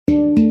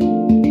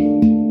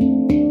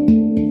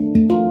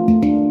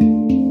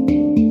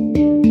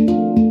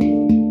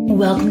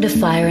Welcome to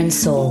Fire and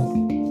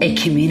Soul, a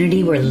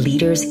community where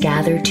leaders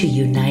gather to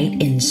unite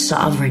in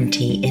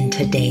sovereignty in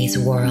today's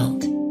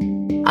world.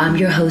 I'm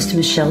your host,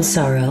 Michelle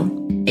Sorrow,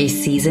 a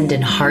seasoned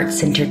and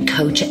heart-centered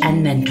coach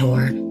and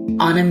mentor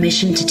on a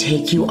mission to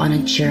take you on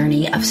a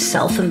journey of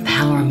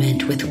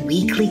self-empowerment with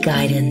weekly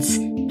guidance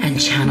and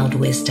channeled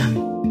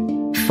wisdom.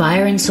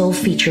 Fire and Soul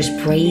features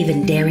brave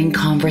and daring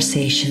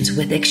conversations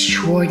with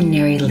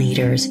extraordinary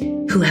leaders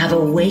who have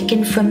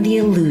awakened from the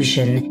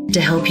illusion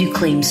to help you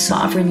claim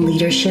sovereign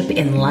leadership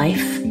in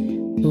life,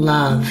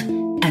 love,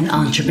 and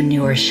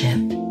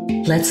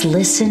entrepreneurship. Let's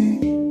listen,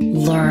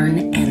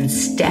 learn, and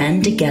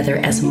stand together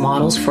as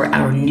models for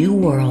our new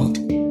world,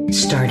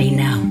 starting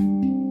now.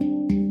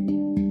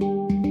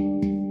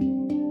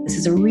 This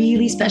is a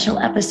really special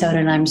episode,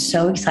 and I'm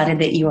so excited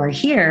that you are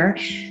here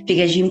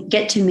because you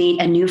get to meet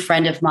a new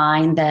friend of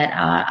mine that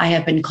I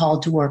have been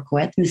called to work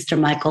with, Mr.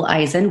 Michael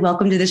Eisen.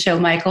 Welcome to the show,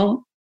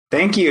 Michael.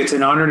 Thank you. It's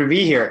an honor to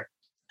be here.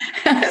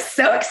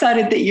 So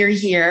excited that you're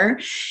here.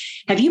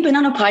 Have you been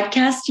on a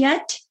podcast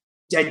yet?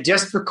 I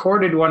just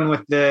recorded one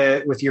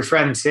with your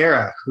friend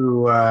Sarah,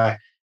 who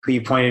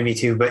you pointed me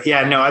to. But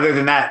yeah, no, other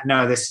than that,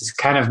 no, this is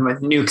kind of a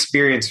new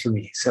experience for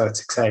me. So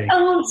it's exciting.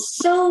 Oh,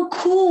 so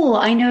cool.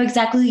 I know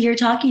exactly who you're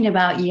talking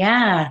about.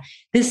 Yeah,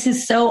 this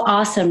is so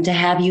awesome to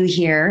have you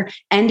here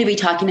and to be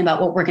talking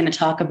about what we're going to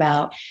talk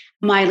about.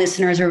 My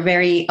listeners are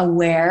very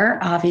aware,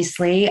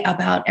 obviously,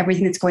 about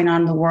everything that's going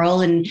on in the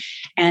world and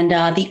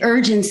the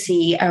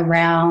urgency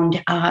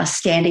around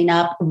standing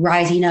up,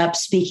 rising up,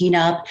 speaking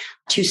up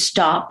to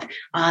stop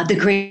the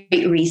Great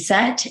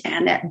Reset.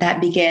 And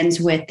that begins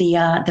with the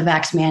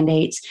vax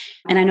mandates.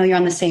 And I know you're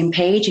on the same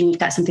page and you've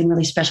got something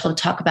really special to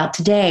talk about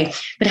today.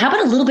 But how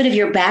about a little bit of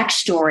your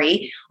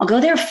backstory? I'll go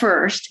there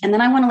first, and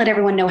then I want to let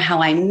everyone know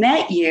how I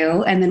met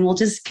you, and then we'll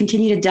just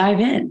continue to dive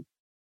in.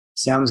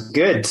 Sounds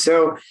good.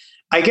 So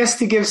I guess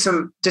to give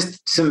some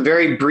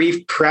very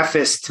brief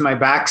preface to my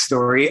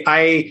backstory,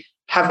 I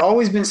have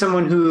always been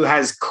someone who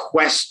has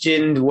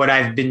questioned what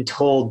I've been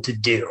told to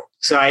do.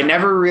 So I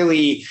never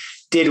really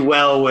did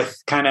well with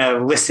kind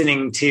of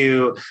listening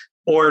to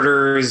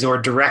orders or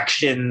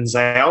directions.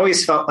 I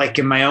always felt like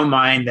in my own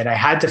mind that I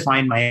had to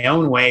find my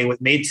own way, what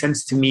made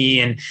sense to me.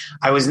 And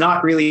I was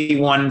not really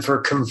one for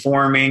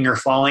conforming or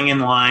falling in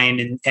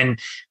line.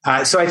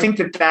 So I think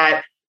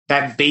that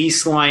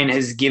baseline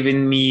has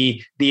given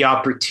me the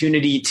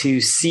opportunity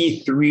to see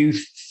through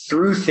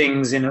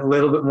things in a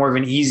little bit more of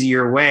an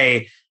easier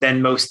way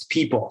than most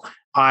people.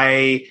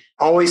 I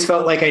always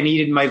felt like I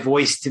needed my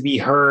voice to be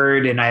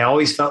heard, and I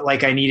always felt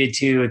like I needed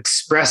to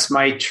express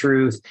my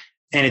truth.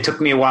 And it took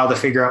me a while to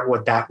figure out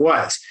what that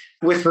was.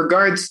 With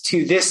regards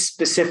to this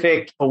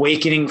specific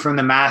awakening from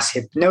the mass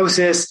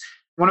hypnosis,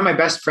 one of my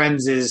best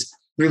friends is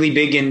really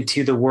big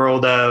into the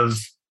world of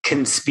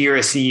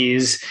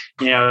conspiracies.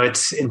 You know,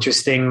 it's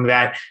interesting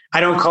that I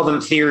don't call them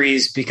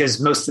theories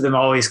because most of them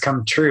always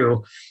come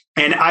true.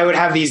 And I would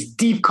have these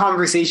deep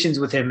conversations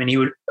with him and he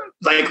would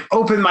like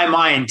open my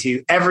mind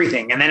to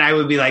everything. And then I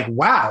would be like,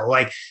 wow,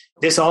 like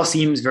this all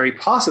seems very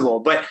possible.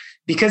 But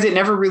because it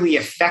never really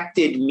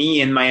affected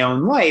me in my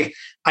own life,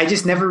 I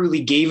just never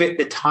really gave it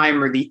the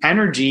time or the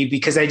energy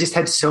because I just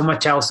had so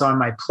much else on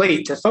my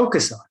plate to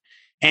focus on.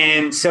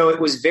 And so it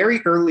was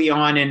very early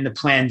on in the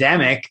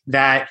pandemic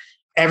that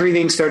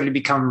everything started to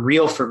become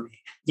real for me.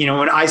 You know,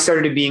 when I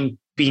started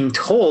being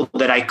told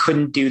that I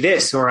couldn't do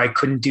this or I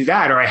couldn't do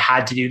that, or I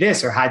had to do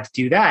this or had to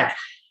do that,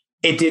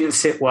 it didn't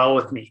sit well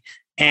with me.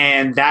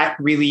 And that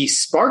really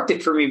sparked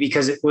it for me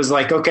because it was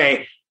like,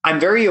 okay, I'm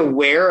very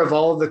aware of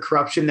all of the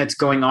corruption that's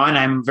going on.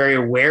 I'm very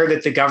aware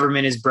that the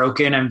government is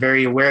broken. I'm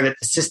very aware that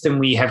the system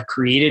we have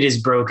created is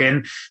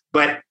broken,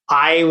 but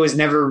I was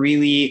never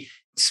really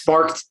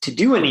sparked to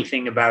do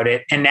anything about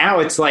it. And now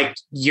it's like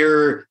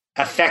you're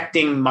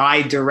affecting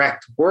my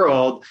direct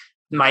world.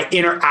 My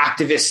inner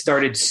activist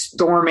started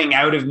storming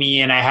out of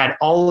me and I had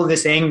all of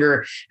this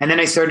anger. And then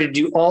I started to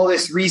do all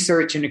this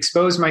research and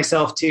expose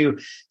myself to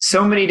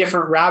so many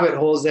different rabbit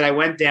holes that I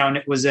went down.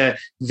 It was a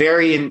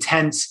very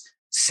intense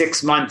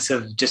 6 months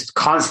of just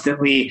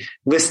constantly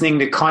listening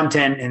to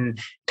content and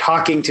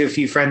talking to a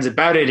few friends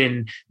about it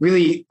and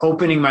really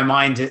opening my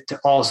mind to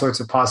all sorts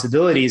of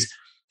possibilities.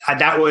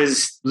 That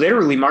was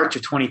literally March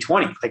of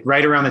 2020, like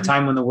right around the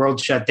time when the world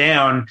shut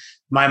down,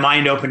 my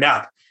mind opened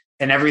up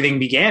and everything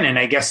began. And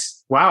I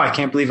guess, wow, I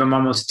can't believe I'm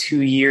almost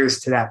 2 years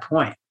to that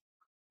point.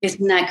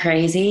 Isn't that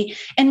crazy?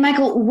 And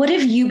Michael, what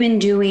have you been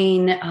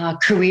doing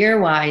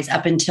career-wise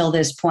up until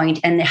this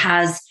point? And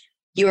has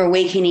your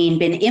awakening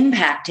been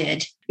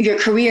impacted, your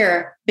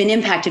career been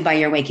impacted by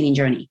your awakening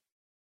journey?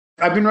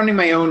 I've been running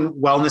my own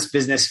wellness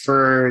business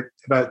for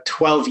about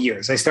 12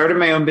 years. I started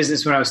my own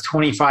business when I was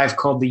 25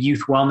 called the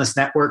Youth Wellness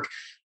Network,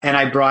 and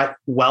I brought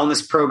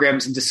wellness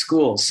programs into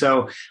schools.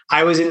 So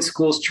I was in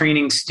schools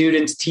training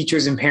students,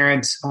 teachers, and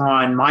parents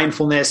on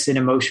mindfulness and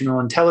emotional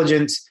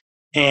intelligence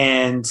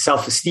and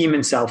self-esteem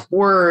and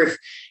self-worth,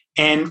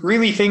 and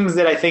really things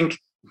that I think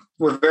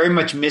were very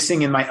much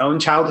missing in my own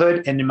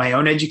childhood and in my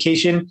own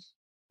education.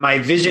 My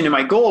vision and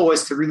my goal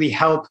was to really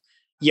help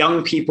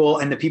young people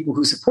and the people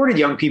who supported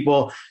young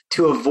people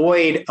to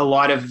avoid a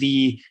lot of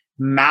the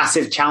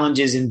massive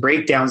challenges and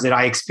breakdowns that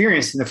I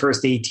experienced in the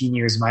first 18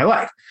 years of my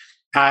life.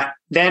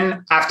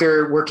 Then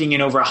after working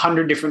in over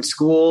 100 different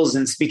schools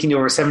and speaking to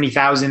over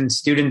 70,000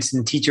 students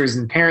and teachers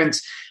and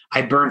parents,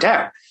 I burnt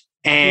out.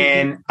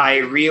 And I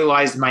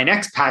realized my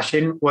next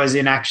passion was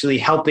in actually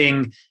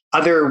helping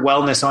other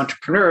wellness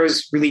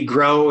entrepreneurs really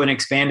grow and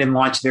expand and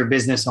launch their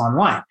business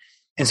online.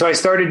 And so I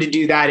started to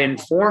do that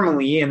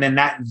informally. And then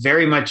that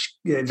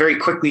very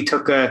quickly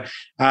took a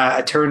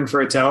turn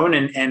for its own.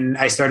 And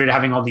I started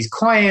having all these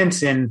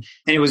clients. And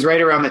it was right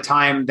around the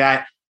time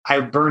that I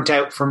burnt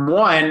out from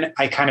one,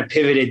 I kind of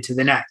pivoted to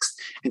the next.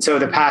 And so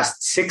the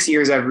past 6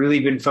 years, I've really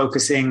been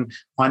focusing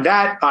on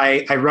that.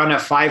 I run a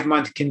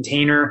 5-month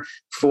container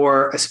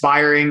for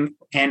aspiring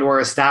and or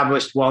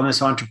established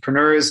wellness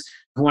entrepreneurs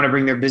who want to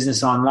bring their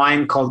business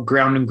online called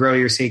Ground and Grow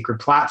Your Sacred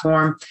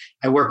Platform.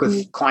 I work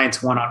with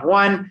clients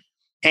one-on-one.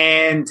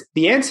 And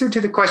the answer to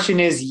the question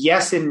is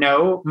yes and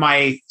no.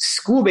 My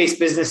school-based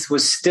business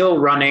was still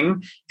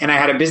running, and I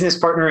had a business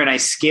partner, and I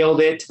scaled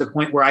it to the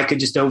point where I could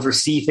just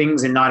oversee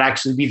things and not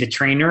actually be the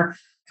trainer.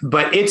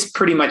 But it's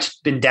pretty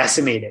much been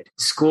decimated.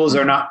 Schools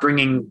are not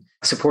bringing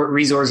support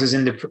resources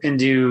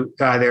into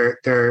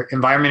their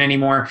environment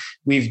anymore.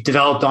 We've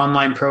developed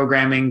online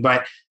programming,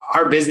 but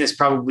our business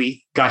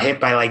probably got hit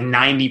by like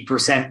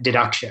 90%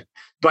 deduction.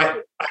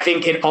 But I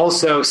think it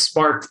also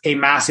sparked a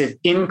massive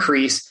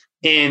increase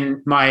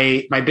in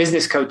my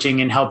business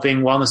coaching and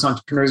helping wellness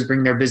entrepreneurs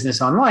bring their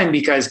business online,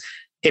 because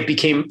it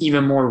became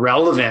even more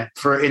relevant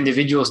for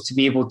individuals to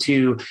be able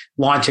to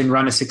launch and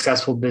run a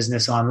successful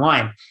business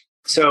online.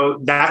 So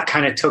that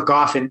kind of took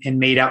off and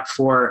made up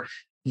for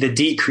the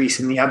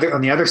decrease on the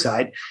other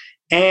side.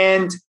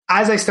 And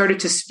as I started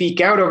to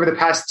speak out over the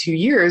past 2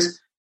 years,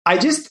 I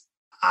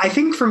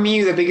think for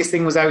me, the biggest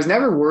thing was I was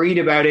never worried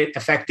about it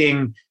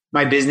affecting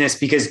my business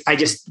because I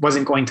just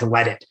wasn't going to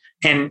let it.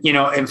 And,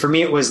 and for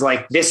me, it was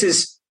like, this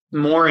is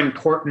more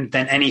important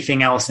than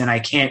anything else. And I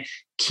can't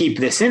keep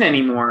this in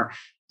anymore.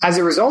 As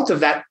a result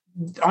of that,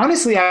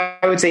 honestly, I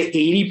would say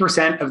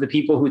 80% of the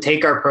people who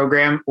take our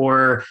program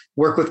or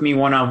work with me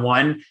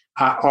one-on-one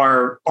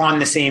are on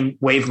the same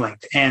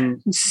wavelength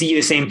and see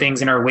the same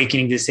things and are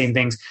awakening to the same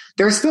things.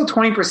 There are still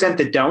 20%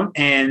 that don't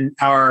and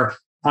are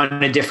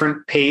on a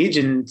different page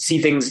and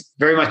see things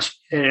very much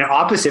in an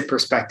opposite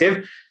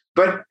perspective.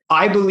 But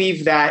I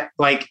believe that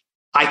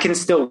I can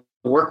still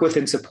work with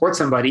and support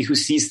somebody who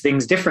sees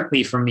things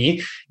differently from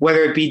me,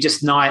 whether it be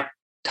just not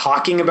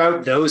talking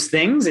about those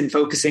things and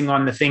focusing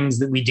on the things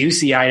that we do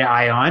see eye to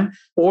eye on,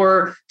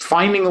 or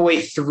finding a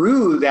way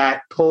through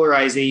that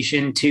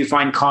polarization to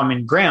find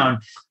common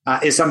ground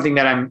is something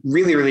that I'm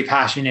really, really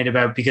passionate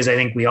about, because I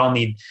think we all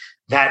need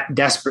that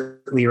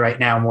desperately right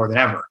now more than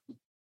ever.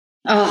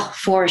 Oh,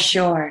 for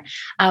sure.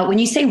 When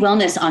you say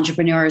wellness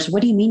entrepreneurs,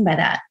 what do you mean by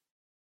that?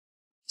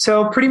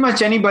 So pretty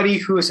much anybody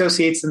who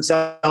associates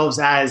themselves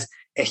as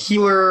a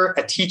healer,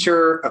 a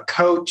teacher, a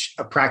coach,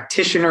 a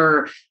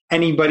practitioner,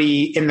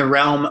 anybody in the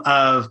realm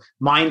of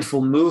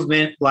mindful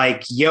movement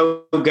like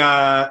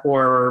yoga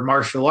or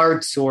martial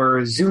arts or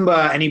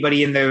Zumba,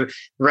 anybody in the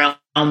realm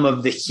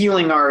of the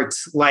healing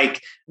arts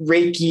like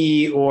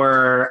Reiki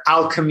or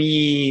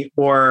alchemy,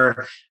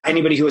 or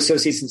anybody who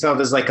associates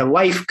themselves as like a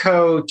life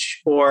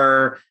coach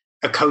or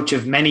a coach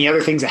of many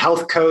other things, a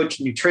health coach,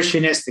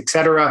 nutritionist,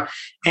 etc.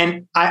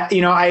 And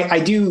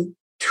I do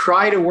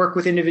try to work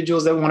with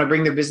individuals that want to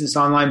bring their business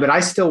online, but I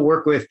still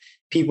work with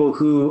people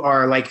who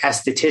are like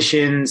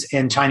estheticians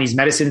and Chinese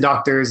medicine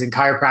doctors and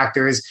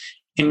chiropractors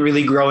in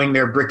really growing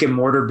their brick and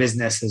mortar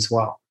business as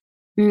well.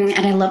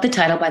 And I love the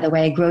title, by the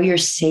way, Grow Your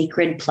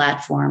Sacred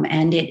Platform.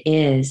 And it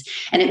is.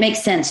 And it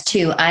makes sense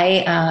too.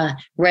 I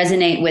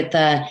resonate with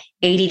the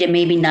 80 to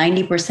maybe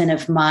 90%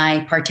 of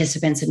my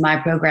participants in my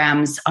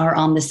programs are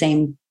on the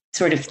same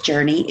sort of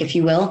journey, if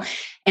you will.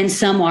 And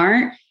some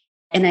aren't.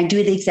 And I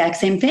do the exact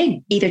same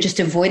thing, either just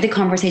avoid the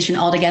conversation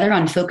altogether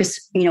on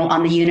focus,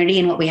 on the unity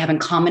and what we have in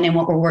common and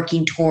what we're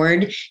working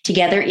toward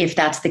together, if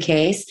that's the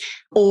case,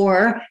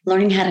 or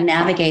learning how to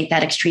navigate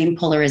that extreme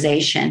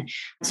polarization.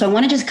 So I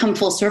want to just come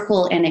full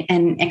circle and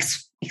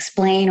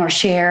explain or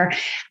share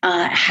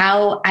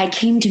how I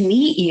came to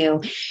meet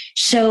you.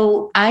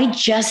 So I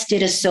just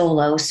did a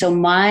solo. So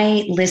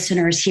my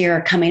listeners here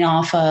are coming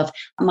off of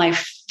my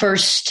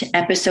first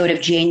episode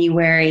of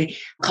January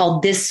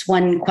called This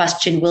One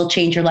Question Will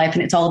Change Your Life.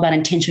 And it's all about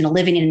intentional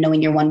living and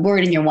knowing your one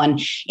word and your one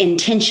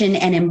intention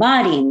and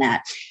embodying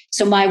that.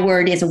 So my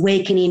word is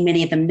awakening.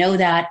 Many of them know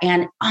that.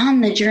 And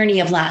on the journey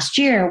of last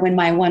year, when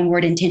my one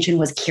word intention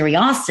was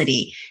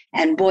curiosity,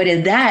 and boy,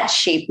 did that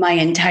shape my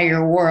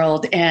entire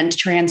world and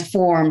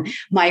transform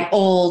my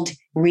old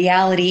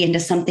reality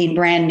into something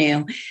brand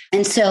new.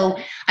 And so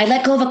I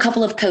let go of a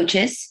couple of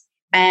coaches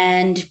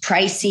and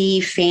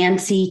pricey,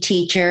 fancy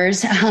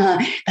teachers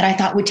that I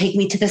thought would take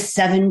me to the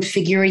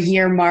 7-figure a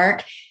year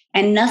mark.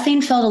 And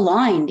nothing felt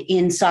aligned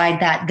inside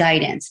that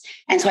guidance.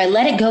 And so I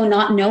let it go,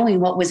 not knowing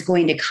what was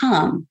going to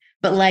come.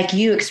 But like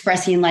you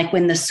expressing, like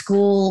when the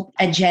school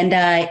agenda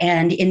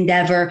and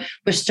endeavor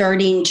was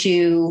starting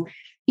to,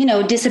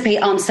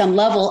 dissipate on some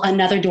level,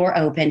 another door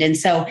opened. And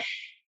so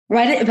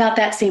right at about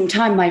that same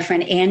time, my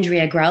friend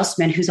Andrea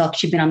Grousman,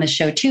 she's been on the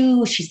show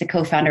too. She's the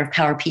co-founder of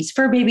Power Peace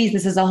Fur Babies.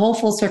 This is a whole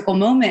full circle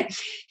moment.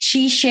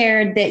 She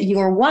shared that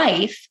your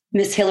wife,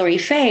 Miss Hillary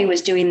Fay,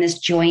 was doing this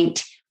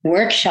joint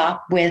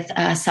workshop with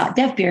Sat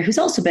Devbir, who's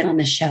also been on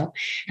this show. And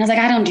I was like,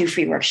 I don't do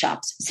free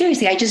workshops.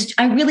 Seriously,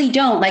 I really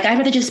don't. Like, I'd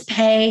rather just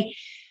pay,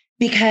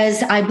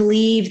 because I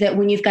believe that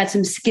when you've got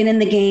some skin in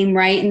the game,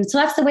 right? And so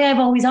that's the way I've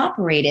always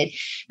operated.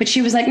 But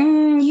she was like,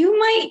 you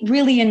might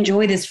really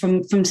enjoy this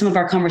from some of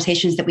our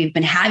conversations that we've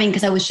been having,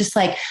 because I was just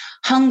like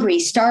hungry,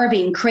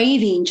 starving,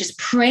 craving, just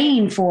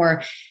praying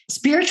for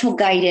spiritual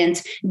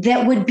guidance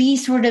that would be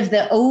sort of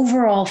the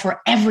overall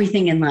for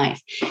everything in life.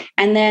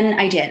 And then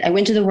I did. I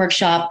went to the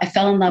workshop. I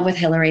fell in love with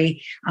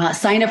Hillary,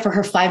 signed up for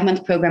her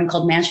 5-month program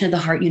called Mansion of the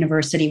Heart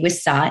University with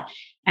Sat.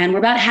 And we're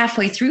about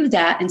halfway through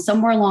that. And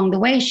somewhere along the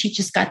way, she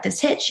just got this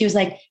hit. She was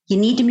like, you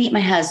need to meet my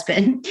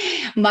husband.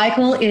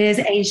 Michael is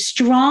a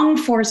strong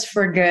force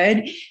for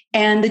good.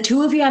 And the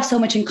two of you have so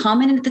much in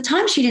common. And at the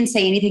time, she didn't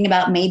say anything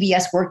about maybe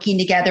us working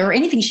together or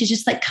anything. She's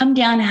just like, come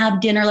down, have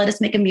dinner, let us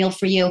make a meal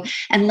for you.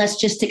 And let's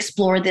just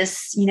explore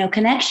this,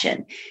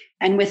 connection.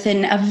 And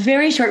within a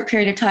very short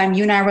period of time,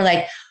 you and I were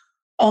like,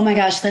 oh my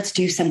gosh, let's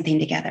do something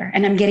together.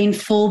 And I'm getting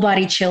full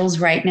body chills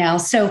right now.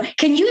 So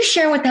can you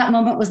share what that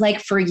moment was like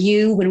for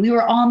you when we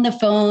were on the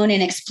phone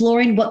and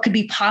exploring what could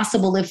be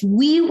possible if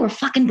we were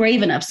fucking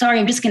brave enough? Sorry,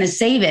 I'm just going to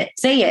say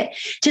it,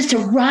 just to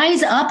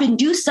rise up and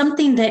do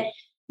something that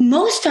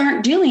most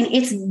aren't doing.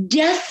 It's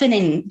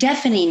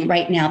deafening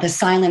right now, the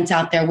silence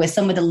out there with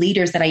some of the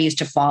leaders that I used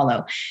to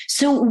follow.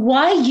 So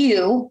why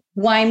you,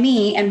 why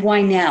me, and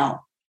why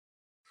now?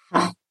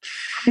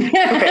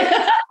 Okay.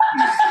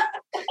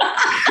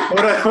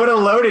 What a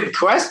loaded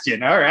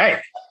question. All right.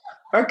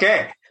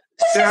 Okay.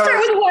 Let's start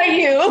with why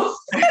you.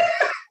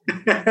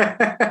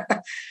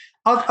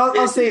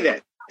 I'll say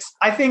that.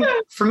 I think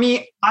for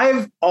me,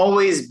 I've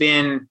always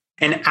been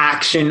an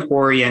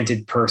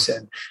action-oriented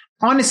person.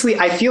 Honestly,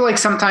 I feel like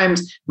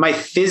sometimes my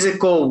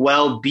physical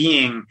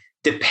well-being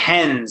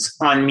depends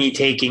on me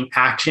taking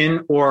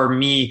action or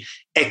me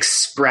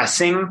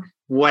expressing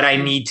what I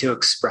need to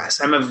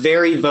express. I'm a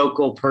very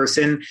vocal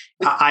person.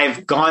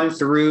 I've gone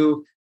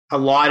through a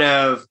lot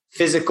of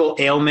physical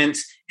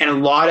ailments, and a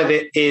lot of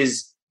it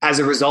is as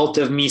a result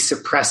of me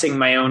suppressing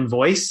my own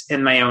voice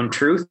and my own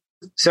truth.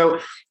 So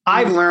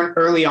I've learned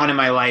early on in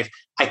my life,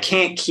 I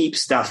can't keep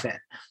stuff in.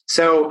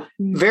 So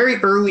very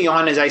early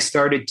on, as I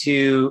started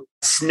to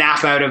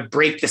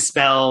break the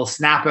spell,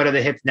 snap out of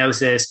the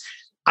hypnosis,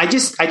 I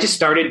just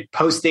started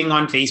posting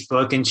on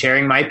Facebook and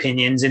sharing my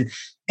opinions. And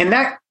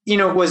that,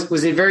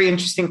 was a very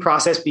interesting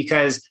process,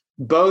 because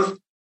both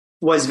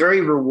was very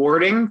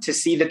rewarding to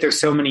see that there's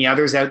so many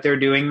others out there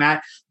doing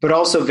that, but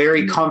also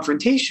very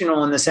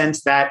confrontational in the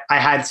sense that I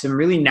had some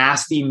really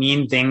nasty,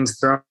 mean things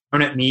thrown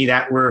at me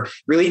that were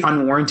really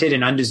unwarranted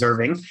and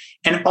undeserving.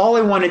 And all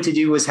I wanted to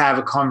do was have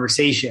a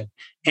conversation.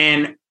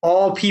 And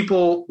all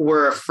people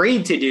were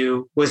afraid to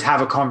do was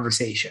have a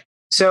conversation.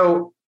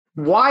 So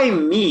why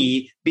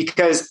me?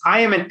 Because I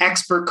am an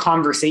expert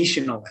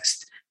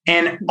conversationalist.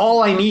 And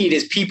all I need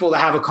is people to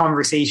have a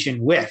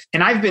conversation with.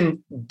 And I've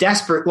been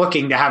desperate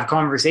looking to have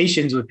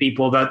conversations with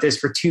people about this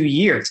for 2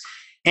 years.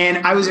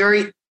 And I was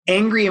very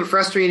angry and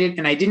frustrated,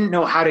 and I didn't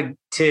know how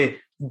to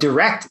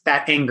direct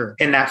that anger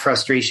and that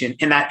frustration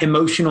and that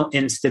emotional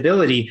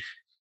instability.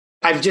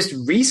 I've just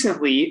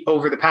recently,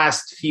 over the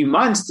past few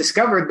months,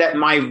 discovered that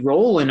my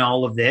role in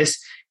all of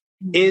this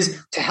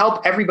is to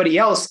help everybody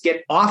else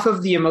get off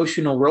of the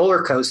emotional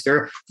roller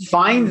coaster,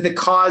 find the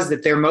cause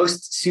that they're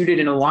most suited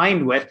and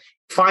aligned with,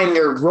 find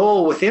their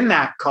role within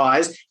that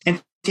cause,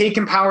 and take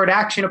empowered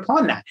action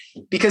upon that.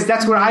 Because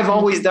that's what I've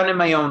always done in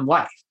my own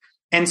life.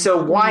 And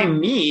so why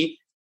me?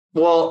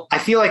 Well, I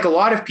feel like a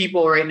lot of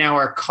people right now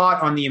are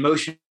caught on the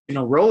emotional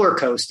roller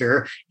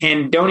coaster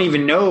and don't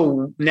even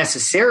know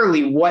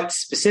necessarily what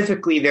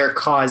specifically their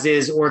cause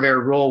is or their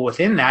role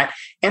within that,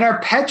 and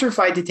are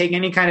petrified to take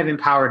any kind of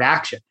empowered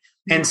action.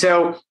 And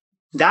so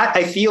that,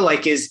 I feel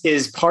like,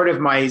 is part of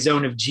my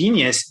zone of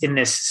genius in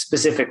this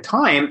specific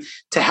time,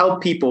 to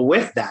help people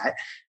with that.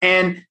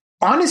 And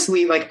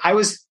honestly, like I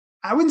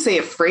wouldn't say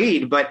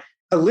afraid, but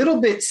a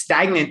little bit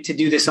stagnant to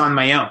do this on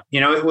my own.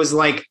 It was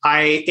like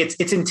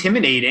it's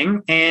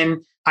intimidating,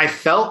 and I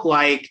felt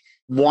like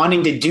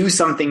wanting to do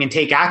something and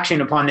take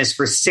action upon this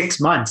for 6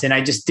 months. And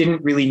I just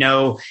didn't really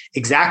know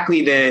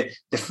exactly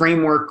the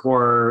framework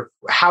or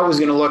how it was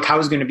going to look, how it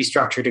was going to be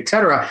structured, et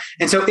cetera.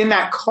 And so in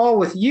that call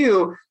with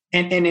you,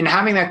 and in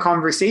having that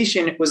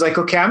conversation, it was like,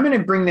 okay, I'm going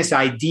to bring this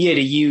idea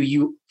to you.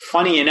 You,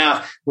 funny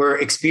enough, we're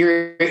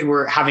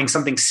having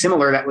something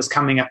similar that was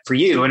coming up for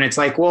you. And it's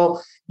like,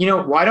 well,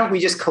 why don't we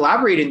just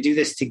collaborate and do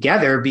this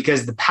together?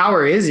 Because the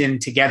power is in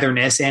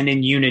togetherness and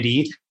in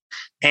unity.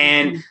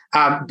 And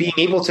being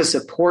able to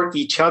support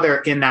each other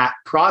in that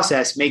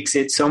process makes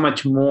it so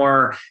much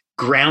more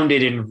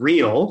grounded and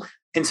real.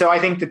 And so I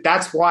think that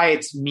that's why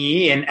it's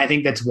me. And I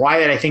think that's why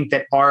that I think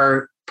that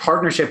our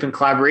partnership and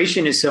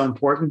collaboration is so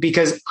important,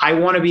 because I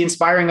want to be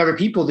inspiring other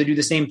people to do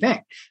the same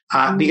thing.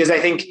 Because I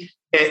think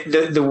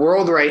the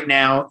world right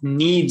now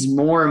needs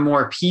more and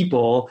more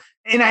people.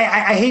 And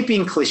I hate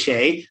being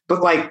cliche,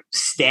 but like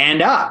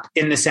stand up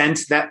in the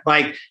sense that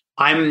like,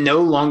 I'm no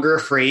longer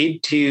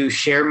afraid to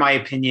share my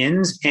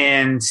opinions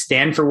and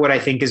stand for what I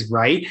think is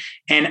right.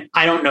 And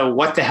I don't know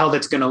what the hell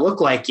that's going to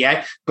look like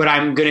yet, but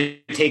I'm going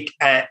to take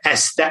a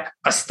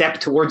step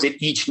towards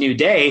it each new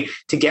day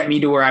to get me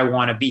to where I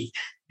want to be.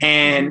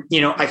 And,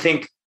 I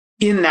think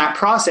in that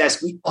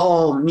process, we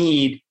all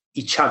need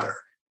each other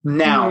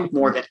now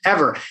more than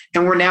ever.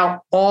 And we're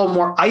now all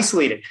more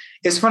isolated.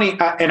 It's funny,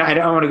 and I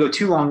don't want to go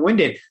too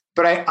long-winded,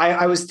 but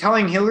I was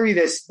telling Hillary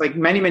this like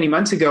many, many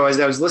months ago as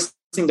I was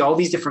listening to all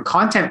these different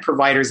content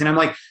providers. And I'm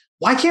like,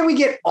 why can't we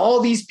get all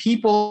these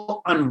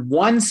people on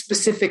one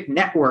specific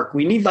network?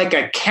 We need like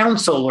a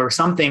council or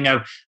something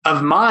of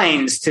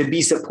minds to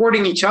be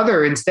supporting each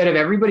other instead of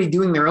everybody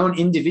doing their own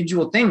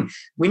individual thing.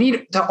 We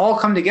need to all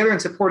come together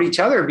and support each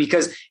other,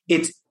 because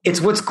it's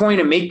what's going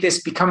to make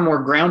this become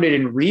more grounded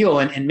and real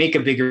and make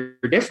a bigger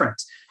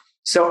difference.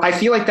 So I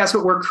feel like that's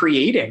what we're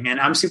creating, and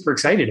I'm super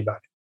excited about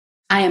it.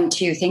 I am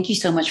too. Thank you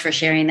so much for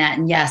sharing that.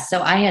 And yes,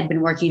 so I had been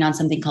working on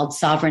something called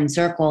Sovereign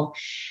Circle,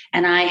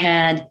 and I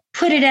had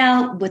put it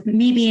out with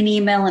maybe an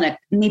email and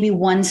maybe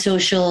one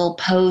social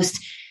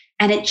post,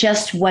 and it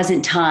just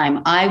wasn't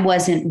time. I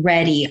wasn't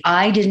ready.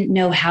 I didn't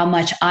know how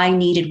much I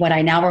needed what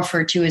I now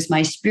refer to as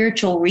my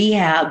spiritual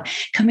rehab,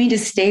 coming to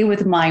stay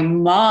with my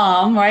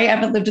mom, right? I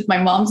haven't lived with my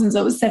mom since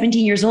I was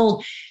 17 years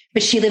old.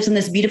 But she lives on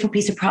this beautiful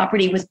piece of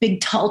property with big,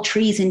 tall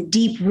trees and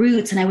deep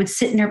roots. And I would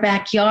sit in her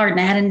backyard,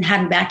 and I hadn't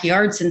had a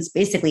backyard since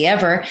basically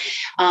ever,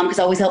 because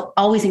I was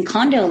always in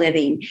condo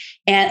living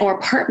or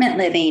apartment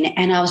living.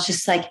 And I was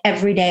just like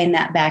every day in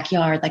that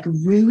backyard, like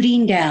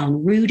rooting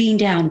down,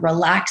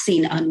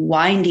 relaxing,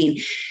 unwinding,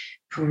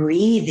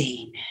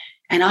 breathing.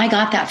 And I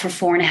got that for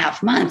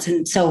 4.5 months.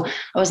 And so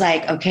I was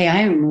like, okay, I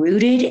am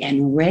rooted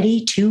and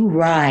ready to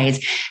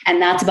rise.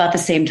 And that's about the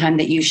same time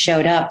that you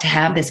showed up to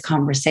have this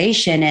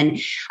conversation.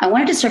 And I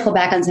wanted to circle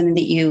back on something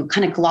that you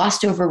kind of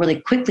glossed over really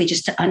quickly,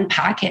 just to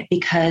unpack it,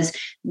 because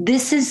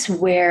this is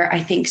where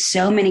I think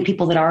so many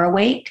people that are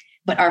awake,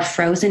 but are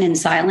frozen in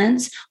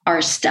silence,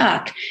 are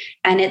stuck.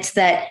 And it's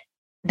that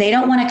they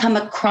don't want to come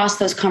across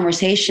those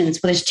conversations.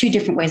 Well, there's two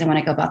different ways I want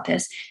to go about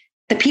this.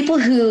 The people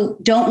who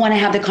don't want to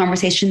have the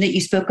conversation that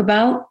you spoke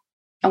about,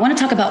 I want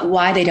to talk about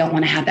why they don't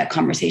want to have that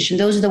conversation.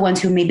 Those are the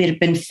ones who maybe have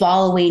been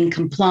following,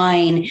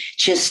 complying,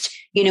 just,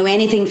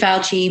 anything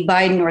Fauci,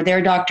 Biden, or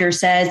their doctor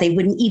says, they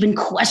wouldn't even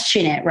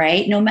question it,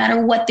 right? No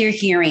matter what they're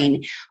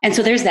hearing. And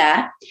so there's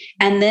that.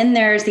 And then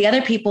there's the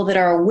other people that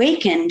are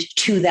awakened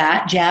to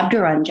that, jabbed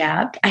or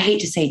unjabbed. I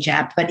hate to say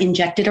jabbed, but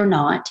injected or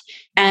not.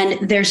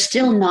 And they're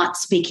still not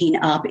speaking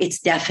up.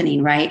 It's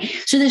deafening, right?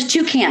 So there's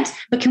two camps.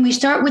 But can we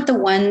start with the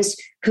ones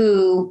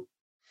who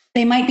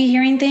they might be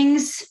hearing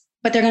things,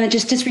 but they're going to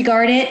just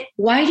disregard it?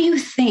 Why do you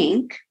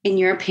think, in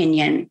your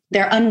opinion,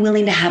 they're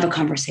unwilling to have a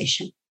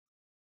conversation?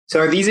 So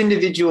are these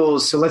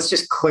individuals, so let's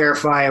just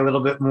clarify a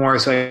little bit more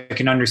so I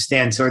can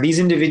understand. So are these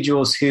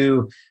individuals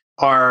who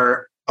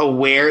are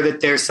aware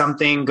that there's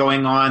something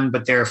going on,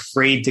 but they're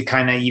afraid to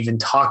kind of even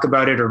talk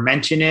about it or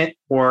mention it?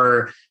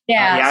 Or so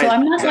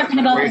I'm not talking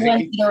about the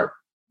ones that are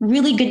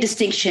really good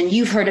distinction.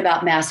 You've heard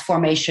about mass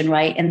formation,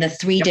 right? And the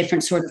three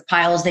different sort of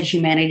piles that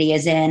humanity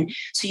is in.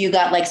 So you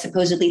got like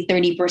supposedly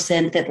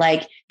 30% that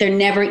like they're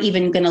never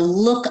even going to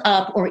look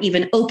up or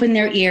even open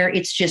their ear.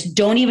 It's just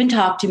don't even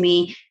talk to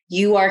me.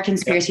 You are a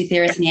conspiracy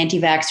theorist and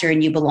anti-vaxxer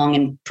and you belong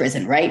in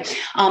prison, right?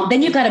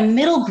 Then you've got a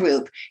middle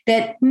group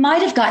that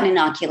might have gotten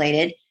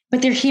inoculated,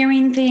 but they're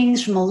hearing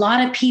things from a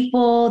lot of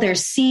people. They're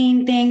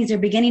seeing things. They're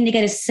beginning to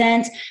get a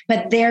sense,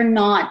 but they're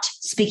not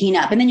speaking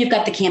up. And then you've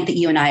got the camp that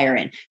you and I are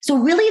in. So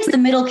really it's the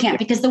middle camp,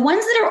 because the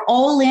ones that are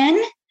all in,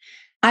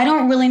 I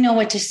don't really know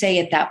what to say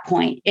at that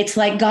point. It's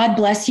like, God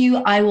bless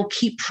you. I will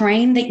keep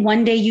praying that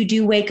one day you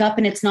do wake up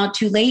and it's not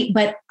too late,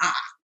 but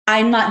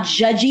I'm not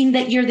judging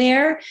that you're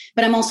there,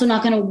 but I'm also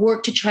not going to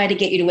work to try to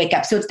get you to wake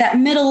up. So it's that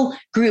middle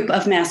group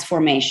of mass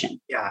formation.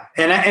 Yeah.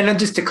 And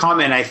just to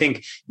comment, I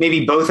think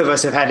maybe both of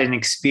us have had an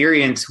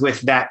experience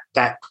with that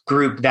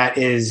group that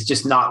is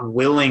just not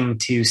willing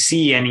to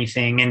see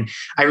anything. And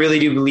I really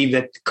do believe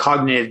that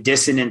cognitive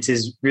dissonance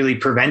is really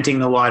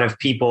preventing a lot of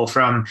people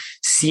from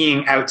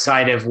seeing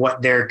outside of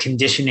what their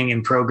conditioning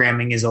and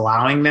programming is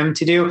allowing them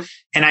to do.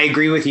 And I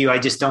agree with you. I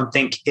just don't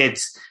think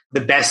it's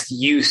the best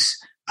use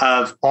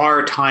of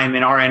our time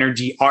and our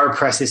energy, our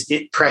precious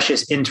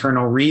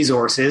internal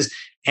resources.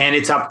 And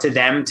it's up to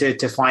them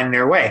to find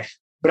their way.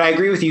 But I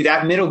agree with you,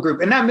 that middle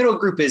group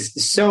is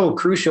so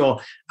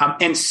crucial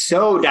and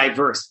so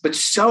diverse in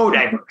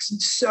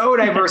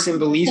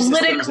beliefs.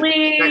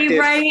 Politically,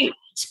 right?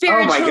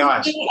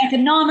 Spiritually,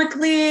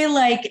 economically,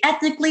 like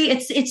ethnically,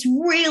 it's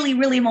really,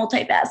 really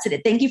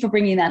multifaceted. Thank you for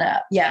bringing that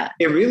up. Yeah,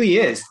 it really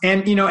is.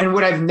 And, and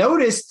what I've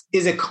noticed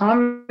is a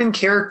common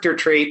character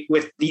trait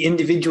with the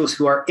individuals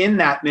who are in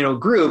that middle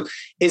group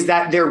is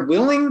that they're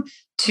willing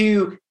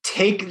to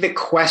take the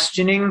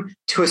questioning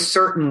to a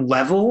certain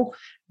level,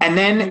 And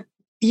then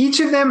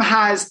each of them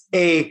has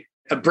a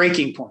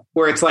breaking point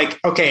where it's like,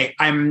 okay,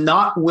 I'm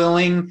not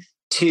willing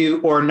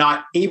to, or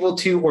not able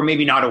to, or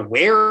maybe not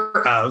aware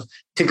of,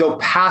 to go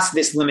past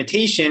this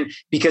limitation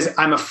because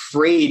I'm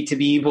afraid to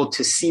be able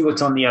to see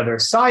what's on the other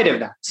side of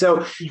that.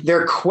 So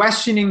they're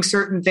questioning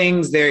certain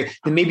things. They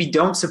maybe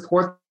don't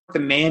support the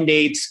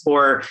mandates,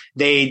 or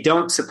they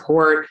don't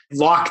support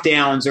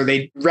lockdowns, or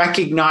they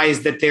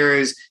recognize that there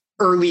is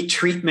early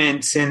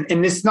treatments. And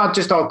this is not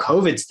just all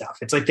COVID stuff.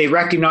 It's like they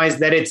recognize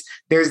that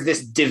there's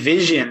this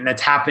division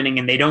that's happening,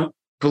 and they don't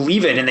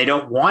believe it, and they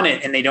don't want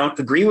it, and they don't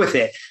agree with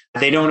it.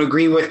 They don't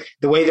agree with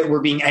the way that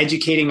we're being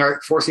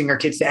forcing our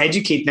kids to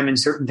educate them in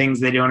certain things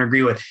they don't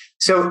agree with.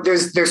 So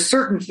there's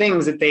certain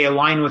things that they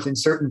align with, and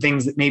certain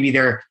things that maybe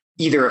they're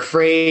either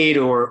afraid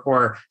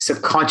or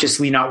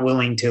subconsciously not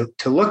willing to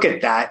look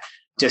at that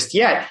just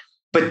yet.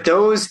 But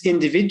those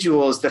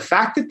individuals, the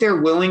fact that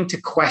they're willing to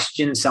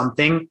question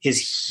something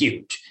is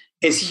huge.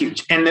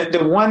 And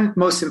the one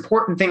most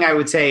important thing I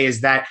would say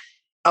is that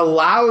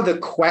allow the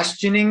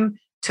questioning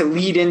to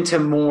lead into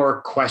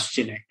more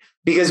questioning.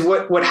 Because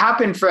what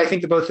happened for, I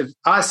think, the both of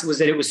us was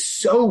that it was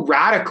so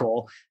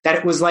radical that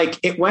it was like,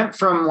 it went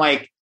from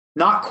like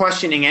not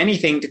questioning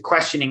anything to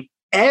questioning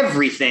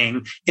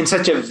everything in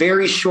such a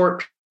very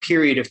short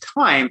period of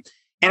time.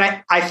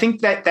 And I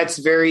think that that's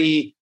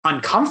very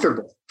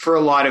uncomfortable for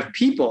a lot of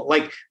people.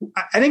 Like,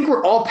 I think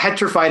we're all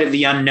petrified of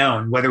the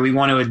unknown, whether we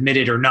want to admit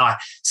it or not.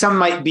 Some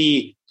might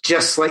be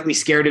just slightly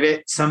scared of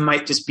it. Some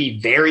might just be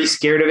very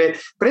scared of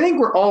it. But I think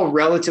we're all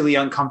relatively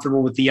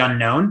uncomfortable with the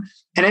unknown.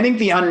 And I think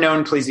the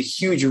unknown plays a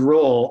huge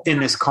role in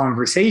this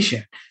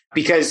conversation,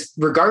 because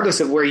regardless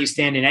of where you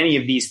stand in any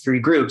of these three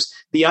groups,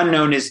 the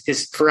unknown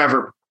is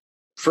forever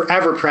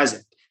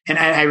present. And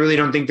I really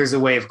don't think there's a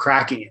way of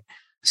cracking it.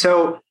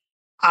 So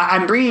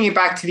I'm bringing it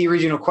back to the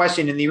original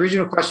question. And the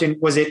original question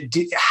was,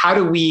 how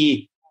do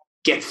we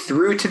get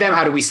through to them?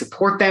 How do we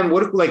support them?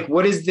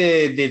 What is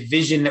the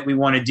vision that we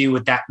want to do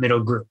with that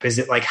middle group? Is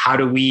it like,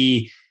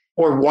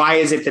 why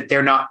is it that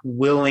they're not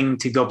willing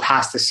to go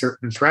past a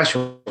certain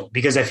threshold?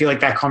 Because I feel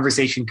like that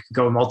conversation could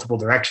go in multiple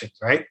directions,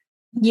 right?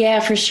 Yeah,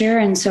 for sure.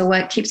 And so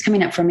what keeps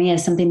coming up for me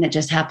is something that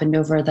just happened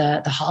over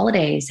the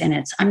holidays.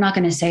 And I'm not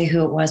going to say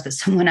who it was, but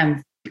someone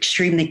I'm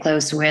extremely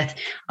close with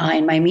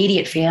in my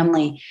immediate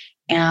family.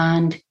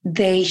 And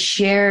they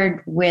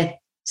shared with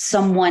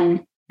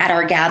someone at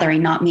our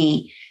gathering, not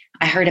me.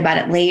 I heard about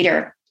it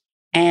later.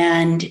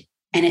 And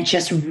it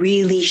just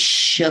really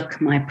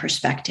shook my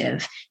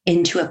perspective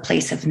into a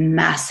place of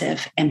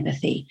massive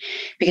empathy,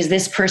 because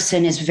this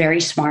person is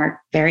very smart,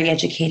 very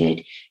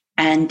educated,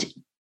 and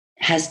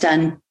has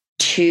done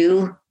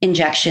 2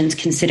 injections,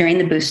 considering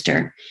the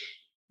booster,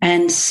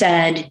 and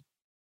said,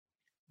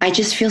 I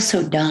just feel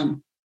so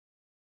dumb.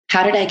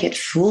 How did I get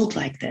fooled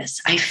like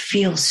this? I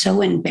feel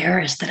so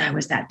embarrassed that I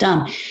was that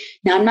dumb.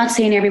 Now, I'm not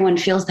saying everyone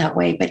feels that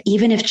way, but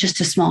even if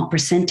just a small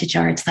percentage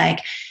are, it's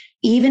like,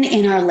 even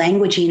in our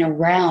languaging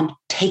around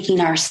taking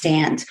our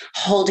stands,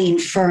 holding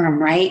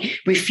firm, right?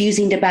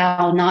 Refusing to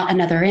bow, not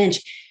another inch.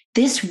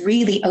 This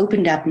really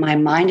opened up my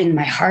mind and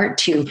my heart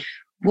to,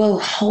 whoa,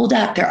 hold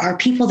up. There are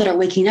people that are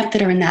waking up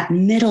that are in that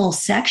middle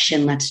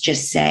section, let's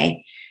just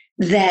say,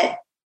 that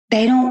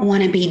they don't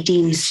want to be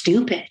deemed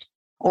stupid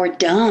or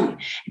dumb,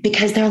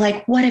 because they're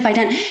like, what have I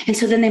done? And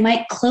so then they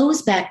might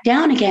close back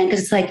down again,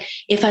 because it's like,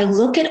 if I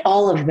look at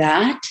all of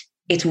that,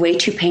 it's way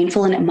too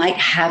painful, and it might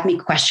have me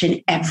question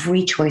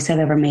every choice I've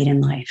ever made in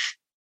life.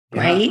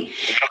 Yeah. Right.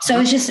 So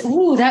it's just,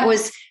 it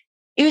was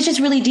just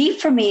really deep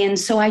for me. And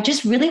so I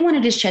just really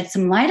wanted to shed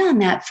some light on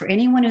that for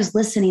anyone who's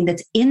listening,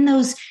 that's in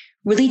those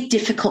really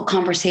difficult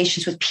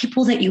conversations with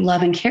people that you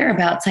love and care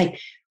about. It's like,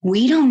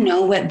 we don't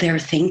know what they're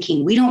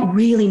thinking. We don't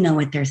really know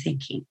what they're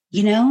thinking,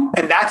 you know?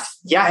 And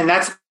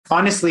that's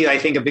honestly, I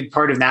think a big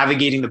part of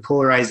navigating the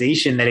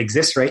polarization that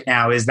exists right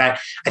now is that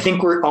I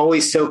think we're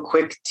always so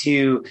quick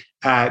to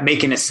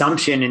make an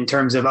assumption in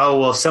terms of,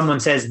 if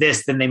someone says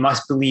this, then they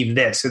must believe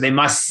this, or they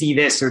must see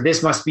this, or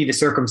this must be the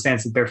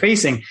circumstance that they're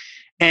facing.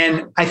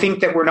 And I think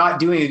that we're not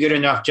doing a good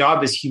enough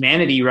job as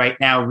humanity right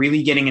now,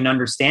 really getting an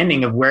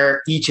understanding of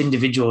where each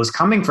individual is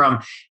coming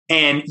from.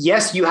 And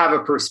yes, you have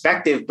a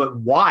perspective, but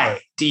why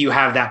do you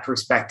have that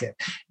perspective?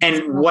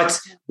 And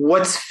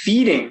what's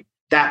feeding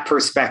that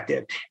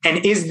perspective?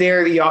 And is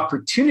there the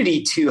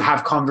opportunity to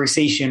have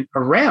conversation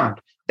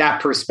around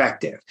that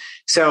perspective?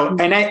 So,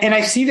 and I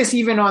see this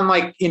even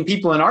on in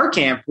people in our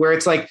camp, where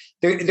it's like,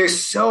 they're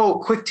so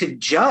quick to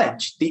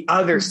judge the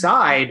other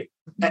side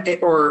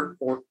or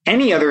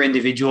any other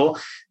individual,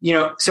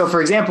 so for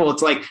example,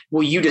 it's like,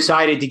 well, you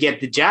decided to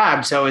get the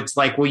jab. So it's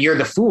like, well, you're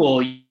the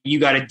fool. You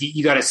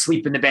gotta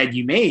sleep in the bed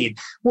you made.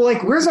 Well,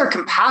 where's our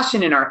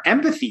compassion and our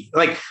empathy?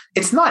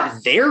 It's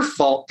not their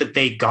fault that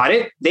they got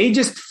it. They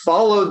just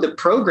followed the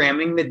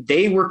programming that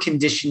they were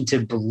conditioned to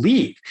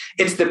believe.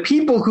 It's the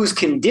people who's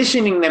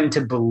conditioning them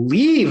to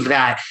believe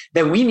that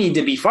we need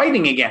to be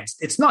fighting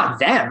against. It's not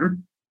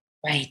them.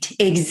 Right.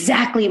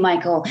 Exactly,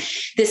 Michael.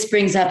 This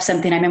brings up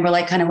something I remember,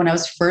 when I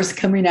was first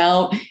coming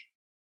out,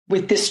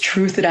 with this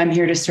truth that I'm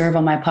here to serve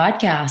on my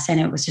podcast. And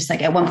it was just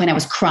like, at one point I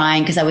was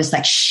crying because I was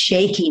like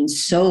shaking,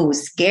 so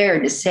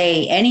scared to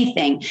say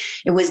anything.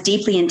 It was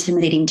deeply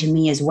intimidating to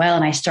me as well.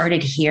 And I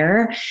started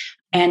here.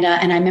 And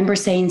I remember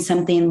saying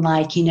something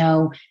like,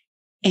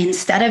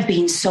 instead of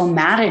being so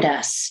mad at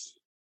us,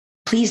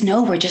 please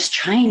know we're just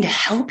trying to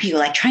help you,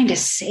 like trying to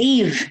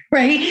save,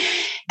 right?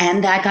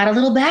 And that got a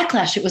little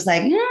backlash. It was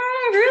like,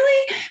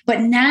 really?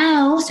 But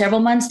now, several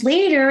months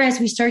later, as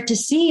we start to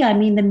see,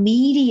 the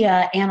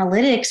media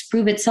analytics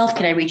prove itself.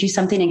 Can I read you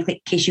something in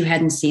case you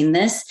hadn't seen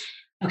this?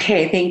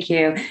 Okay, thank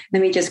you.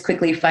 Let me just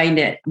quickly find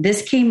it.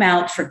 This came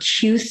out for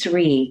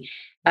Q3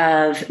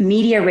 of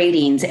media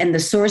ratings, and the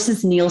source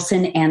is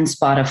Nielsen and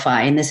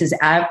Spotify. And this is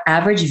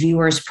average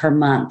viewers per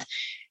month.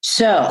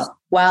 So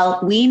while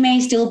we may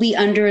still be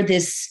under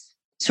this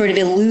sort of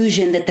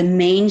illusion that the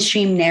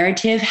mainstream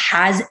narrative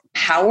has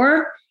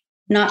power,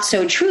 not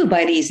so true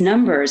by these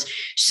numbers.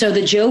 So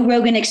the Joe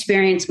Rogan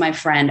Experience, my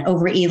friend,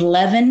 over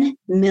 11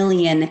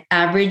 million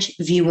average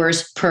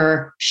viewers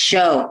per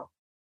show.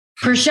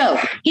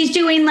 He's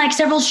doing like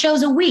several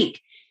shows a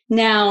week.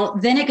 Now,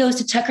 then it goes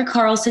to Tucker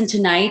Carlson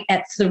tonight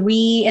at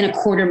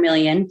 3.25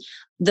 million.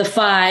 The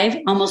 5,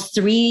 almost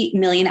 3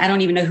 million. I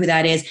don't even know who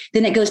that is.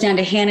 Then it goes down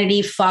to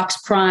Hannity,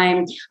 Fox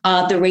Prime,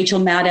 the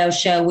Rachel Maddow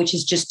show, which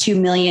is just 2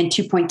 million,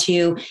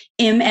 2.2,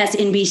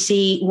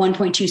 MSNBC,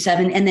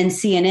 1.27, and then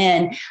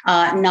CNN,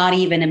 not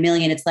even a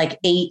million. It's like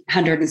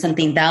 800 and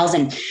something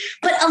thousand,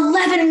 but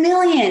 11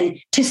 million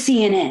to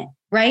CNN,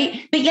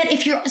 right? But yet,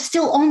 if you're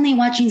still only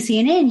watching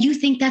CNN, you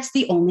think that's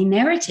the only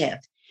narrative.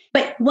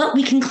 But what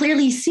we can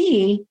clearly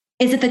see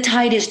is that the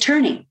tide is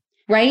turning.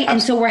 Right.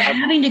 And so we're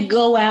having to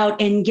go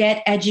out and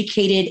get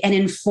educated and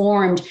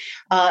informed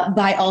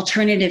by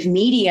alternative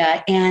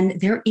media. And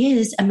there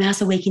is a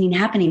mass awakening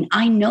happening.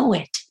 I know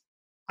it.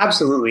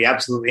 Absolutely.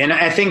 Absolutely. And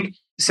I think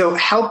so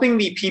helping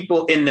the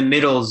people in the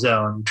middle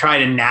zone try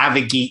to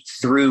navigate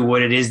through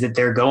what it is that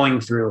they're going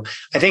through.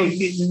 I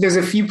think there's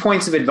a few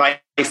points of advice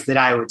that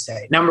I would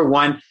say. Number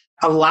one,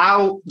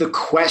 allow the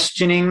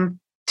questioning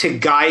to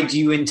guide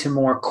you into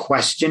more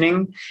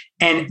questioning,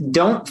 and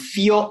don't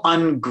feel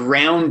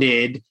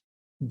ungrounded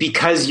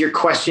because you're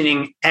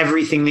questioning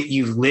everything that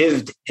you've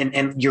lived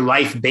and your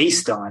life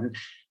based on.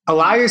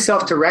 Allow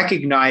yourself to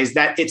recognize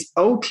that it's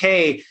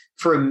okay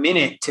for a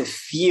minute to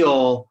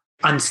feel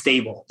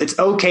unstable. It's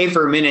okay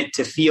for a minute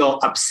to feel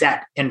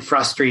upset and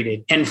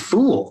frustrated and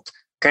fooled,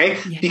 okay?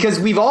 Yeah.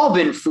 Because we've all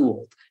been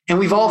fooled and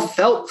we've all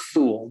felt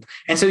fooled.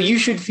 And so you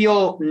should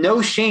feel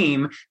no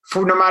shame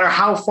for no matter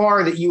how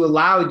far that you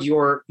allowed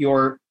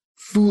your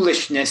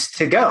foolishness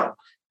to go.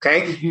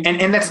 Okay.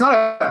 Mm-hmm. And that's not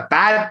a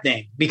bad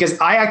thing, because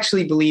I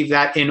actually believe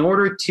that in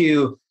order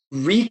to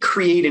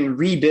recreate and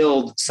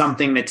rebuild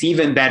something that's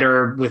even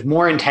better with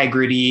more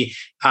integrity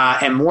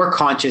and more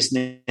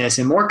consciousness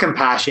and more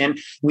compassion,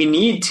 we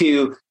need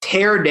to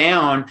tear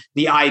down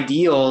the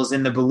ideals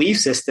and the belief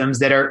systems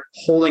that are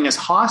holding us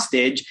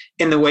hostage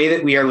in the way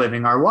that we are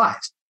living our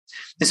lives.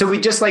 And so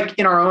we just, like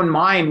in our own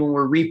mind, when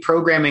we're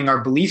reprogramming our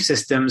belief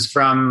systems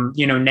from,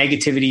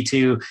 negativity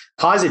to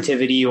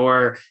positivity,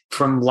 or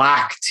from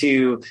lack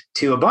to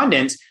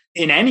abundance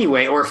in any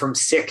way, or from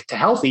sick to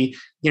healthy,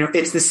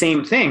 it's the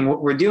same thing.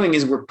 What we're doing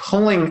is we're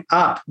pulling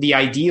up the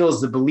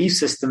ideals, the belief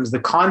systems, the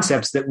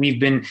concepts that we've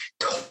been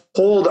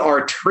told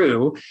are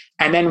true.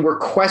 And then we're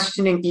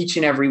questioning each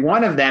and every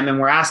one of them. And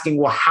we're asking,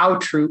 well, how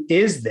true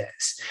is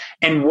this?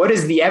 And what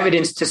is the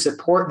evidence to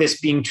support this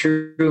being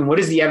true? And what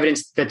is the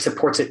evidence that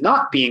supports it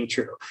not being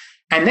true?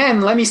 And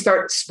then let me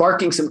start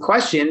sparking some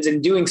questions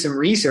and doing some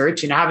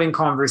research and having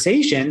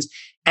conversations.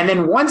 And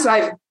then once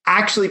I've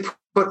actually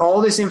put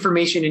all this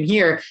information in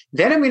here,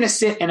 then I'm going to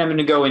sit and I'm going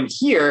to go in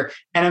here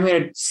and I'm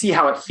going to see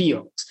how it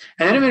feels.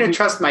 And then I'm going to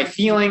trust my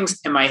feelings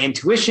and my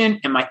intuition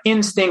and my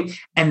instinct.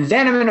 And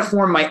then I'm going to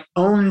form my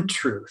own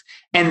truth.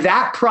 And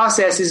that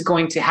process is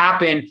going to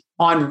happen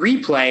on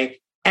replay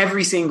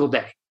every single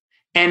day.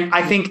 And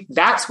I think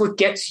that's what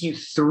gets you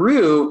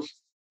through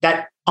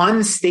that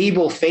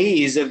unstable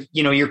phase of,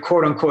 your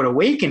quote unquote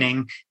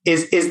awakening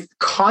is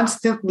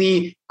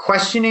constantly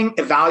questioning,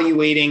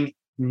 evaluating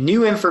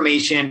new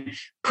information,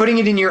 putting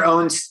it in your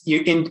own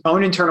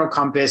internal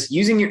compass,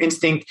 using your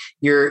instinct,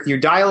 your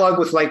dialogue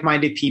with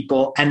like-minded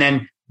people, and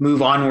then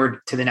move onward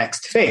to the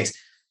next phase.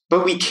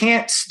 But we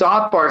can't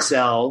stop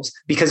ourselves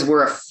because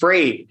we're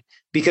afraid.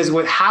 Because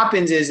what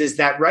happens is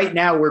that right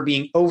now we're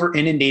being over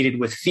inundated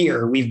with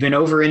fear. We've been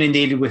over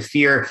inundated with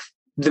fear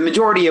the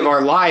majority of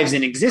our lives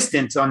in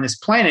existence on this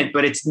planet,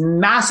 but it's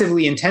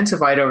massively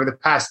intensified over the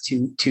past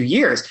two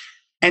years.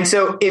 And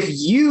so if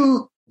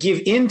you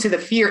give in to the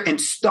fear and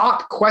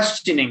stop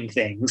questioning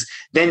things,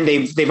 then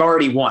they've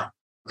already won.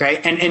 Okay.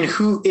 And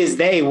who is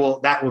they? Well,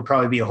 that would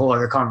probably be a whole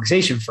other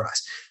conversation for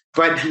us.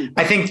 But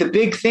I think the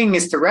big thing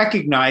is to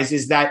recognize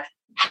is that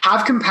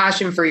have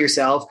compassion for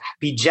yourself,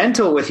 be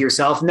gentle with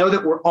yourself, know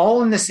that we're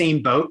all in the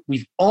same boat.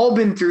 We've all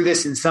been through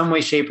this in some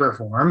way, shape, or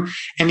form.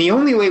 And the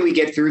only way we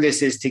get through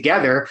this is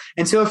together.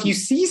 And so if you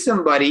see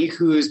somebody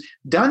who's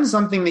done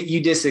something that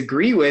you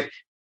disagree with,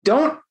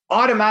 don't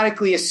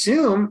automatically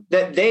assume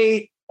that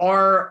they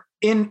are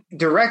in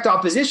direct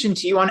opposition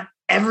to you on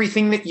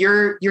everything that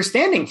you're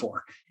standing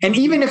for. And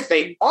even if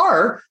they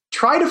are,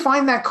 try to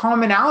find that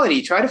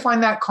commonality, try to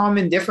find that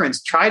common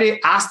difference, try to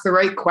ask the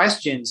right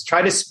questions,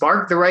 try to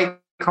spark the right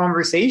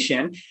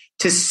conversation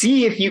to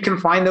see if you can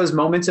find those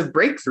moments of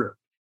breakthrough.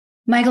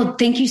 Michael,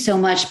 thank you so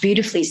much.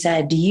 Beautifully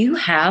said. Do you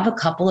have a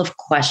couple of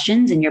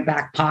questions in your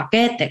back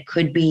pocket that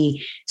could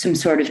be some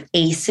sort of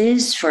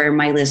aces for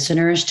my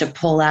listeners to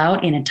pull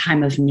out in a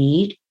time of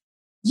need?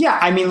 Yeah,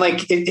 I mean,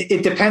 like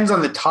it depends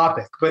on the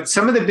topic, but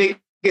some of the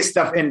biggest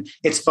stuff, and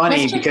it's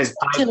funny because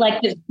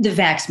the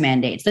vax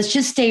mandates. Let's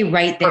just stay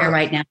right there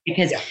right now,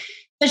 because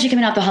especially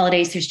coming out the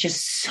holidays, there's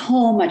just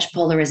so much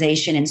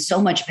polarization and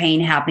so much pain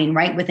happening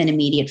right within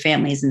immediate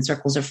families and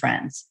circles of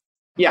friends.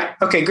 Yeah.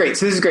 Okay, great.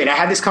 So this is great. I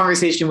had this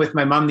conversation with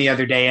my mom the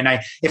other day, and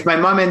if my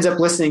mom ends up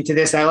listening to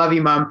this, I love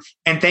you, Mom.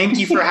 And thank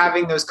you for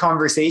having those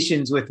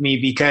conversations with me,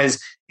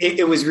 because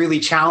it was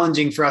really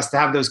challenging for us to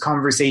have those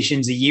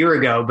conversations a year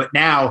ago, but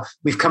now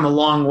we've come a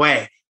long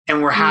way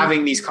and we're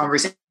having these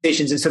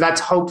conversations. And so that's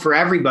hope for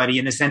everybody,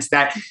 in the sense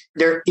that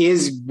there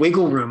is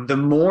wiggle room. The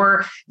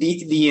more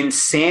the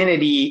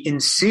insanity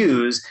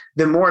ensues,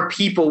 the more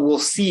people will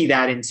see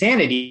that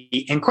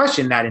insanity and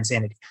question that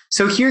insanity.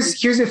 So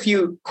here's a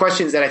few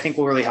questions that I think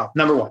will really help.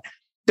 Number one,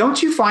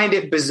 don't you find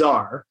it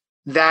bizarre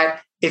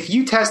that if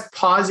you test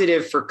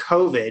positive for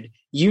COVID,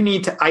 you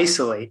need to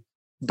isolate,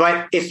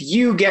 but if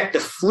you get the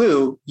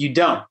flu, you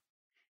don't?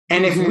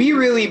 And if we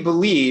really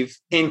believe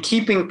in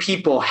keeping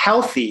people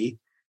healthy,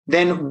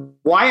 then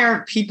why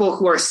aren't people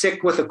who are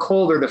sick with a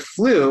cold or the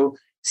flu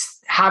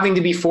having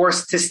to be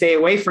forced to stay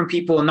away from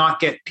people and not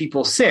get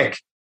people sick?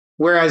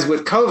 Whereas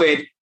with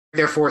COVID,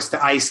 they're forced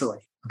to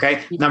isolate.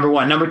 Okay. Number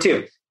one. Number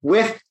two,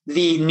 with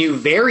the new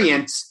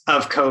variants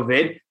of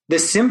COVID, the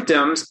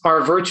symptoms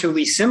are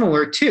virtually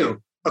similar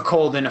to a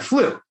cold and a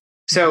flu.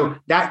 So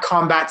that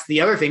combats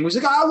the other thing, which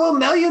is like, oh, well,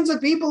 millions of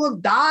people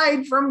have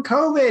died from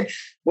COVID.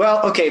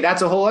 Well, okay,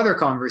 that's a whole other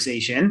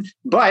conversation.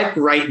 But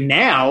right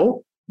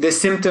now, the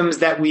symptoms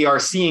that we are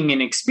seeing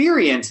and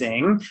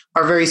experiencing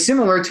are very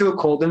similar to a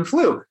cold and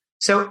flu.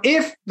 So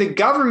if the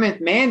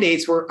government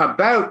mandates were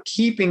about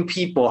keeping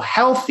people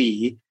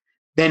healthy,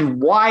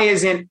 then why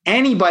isn't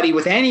anybody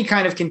with any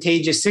kind of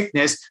contagious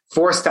sickness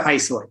forced to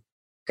isolate?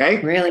 Okay.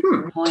 Really?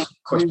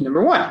 Question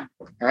number one.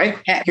 All right.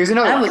 Okay. Here's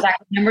another one. That was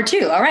actually number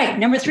two. All right.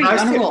 Number three.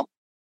 On a roll.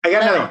 I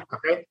got another one.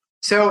 Okay.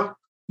 So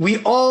we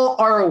all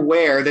are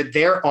aware that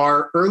there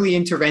are early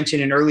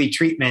intervention and early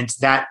treatments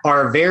that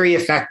are very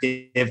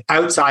effective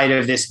outside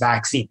of this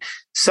vaccine.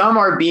 Some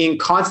are being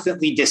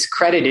constantly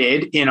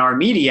discredited in our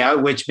media,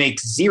 which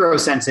makes zero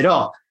sense at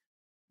all.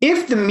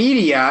 If the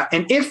media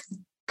and if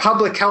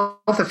public health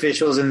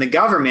officials in the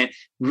government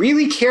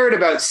really cared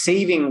about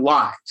saving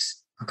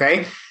lives,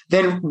 okay,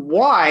 then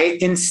why,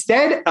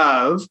 instead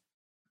of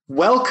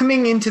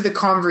welcoming into the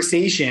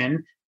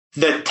conversation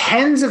the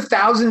tens of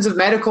thousands of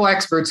medical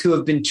experts who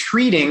have been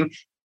treating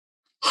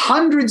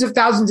hundreds of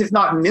thousands, if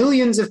not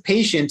millions of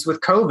patients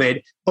with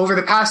COVID over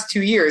the past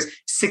 2 years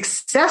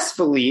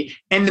successfully,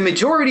 and the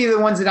majority of the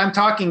ones that I'm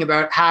talking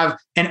about have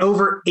an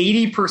over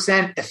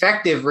 80%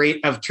 effective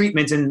rate of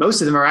treatments, and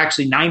most of them are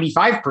actually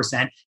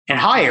 95% and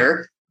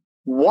higher,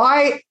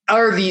 why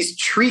are these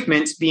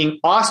treatments being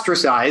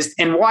ostracized,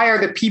 and why are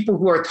the people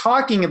who are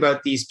talking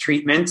about these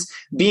treatments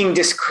being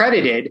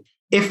discredited?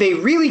 If they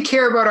really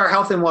care about our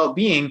health and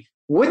well-being,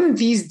 wouldn't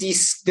these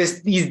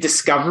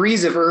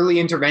discoveries of early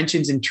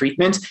interventions and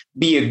treatments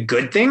be a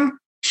good thing?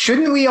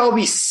 Shouldn't we all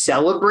be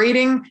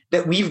celebrating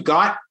that we've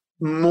got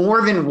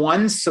more than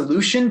one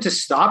solution to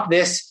stop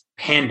this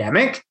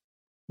pandemic?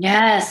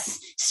 Yes,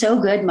 so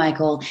good,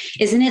 Michael.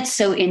 Isn't it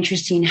so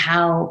interesting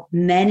how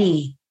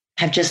many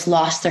have just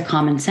lost their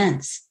common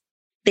sense?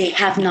 They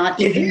have not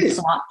even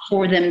thought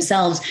for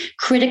themselves.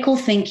 Critical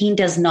thinking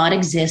does not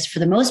exist for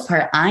the most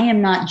part. I am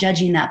not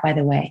judging that, by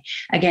the way.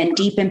 Again,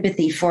 deep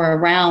empathy for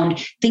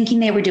around thinking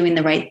they were doing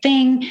the right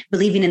thing,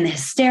 believing in the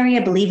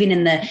hysteria, believing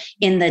in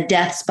the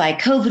deaths by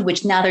COVID,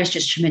 which now there's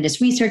just tremendous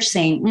research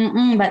saying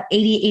about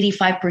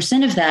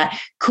 80-85% of that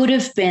could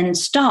have been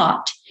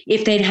stopped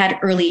if they'd had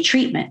early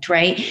treatment,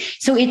 right?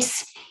 So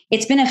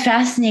it's been a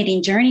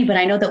fascinating journey, but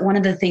I know that one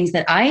of the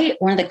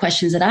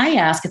questions that I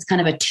ask, it's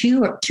kind of a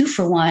two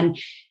for one.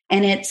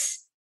 And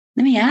it's,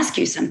 let me ask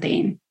you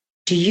something.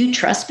 Do you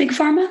trust Big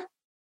Pharma?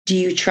 Do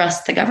you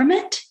trust the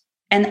government?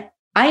 And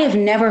I have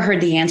never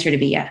heard the answer to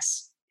be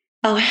yes.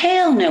 Oh,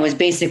 hell no is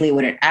basically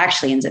what it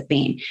actually ends up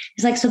being.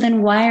 It's like, so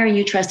then why are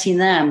you trusting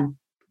them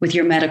with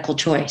your medical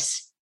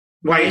choice?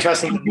 Why are you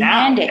trusting them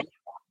now? Right,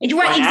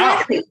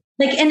 exactly.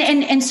 Like,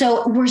 and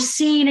so we're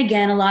seeing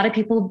again, a lot of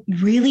people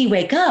really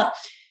wake up.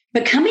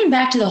 But coming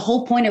back to the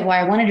whole point of why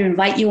I wanted to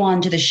invite you on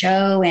to the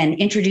show and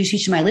introduce you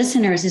to my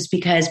listeners is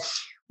because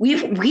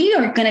we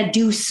are going to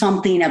do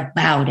something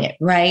about it,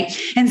 right?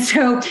 And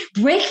so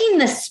breaking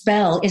the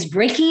spell is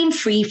breaking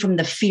free from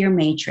the fear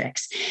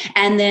matrix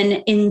and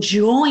then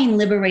enjoying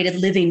liberated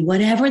living,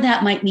 whatever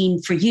that might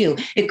mean for you.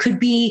 It could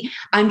be,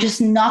 I'm just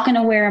not going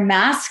to wear a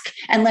mask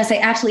unless I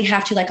absolutely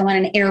have to, like I'm on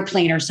an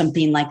airplane or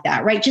something like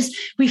that, right? Just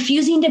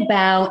refusing to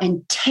bow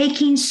and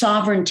taking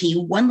sovereignty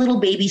one little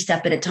baby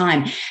step at a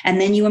time. And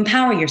then you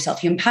empower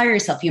yourself, you empower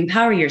yourself, you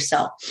empower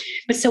yourself.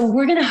 But so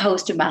we're going to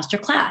host a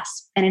masterclass.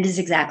 And it is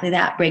exactly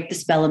that, Break the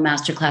Spell of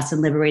Masterclass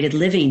in Liberated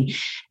Living.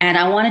 And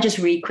I want to just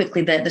read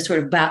quickly the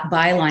sort of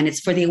byline. It's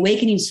for the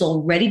awakening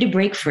soul ready to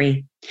break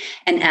free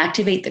and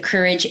activate the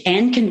courage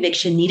and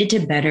conviction needed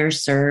to better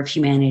serve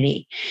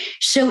humanity.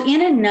 So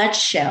in a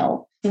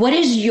nutshell, what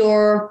is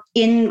your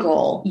end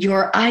goal,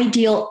 your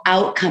ideal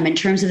outcome in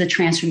terms of the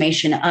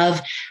transformation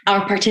of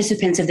our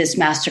participants of this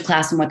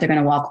masterclass and what they're going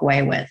to walk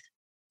away with?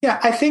 Yeah,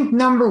 I think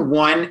number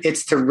one,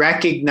 it's to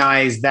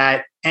recognize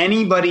that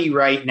anybody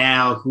right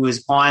now who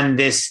is on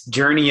this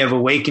journey of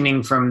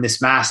awakening from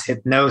this mass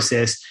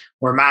hypnosis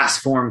or mass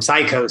form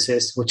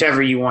psychosis,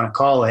 whichever you want to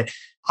call it,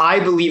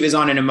 I believe is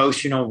on an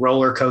emotional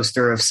roller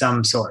coaster of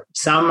some sort.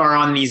 Some are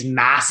on these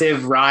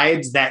massive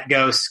rides that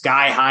go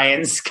sky high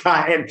and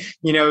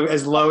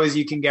as low as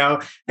you can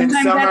go. And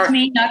sometimes that's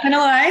me, not gonna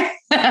lie.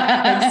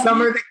 And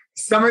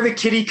some are the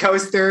kiddie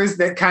coasters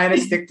that kind of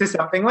stick to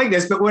something like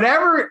this. But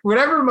whatever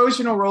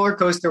emotional roller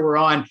coaster we're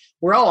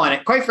all on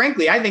it. Quite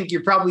frankly, I think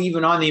you're probably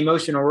even on the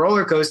emotional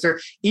roller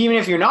coaster, even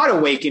if you're not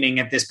awakening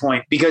at this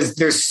point, because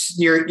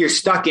you're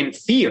stuck in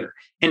fear,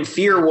 and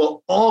fear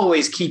will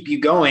always keep you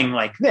going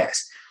like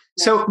this.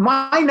 So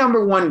my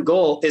number one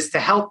goal is to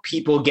help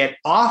people get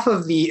off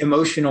of the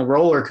emotional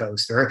roller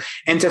coaster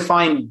and to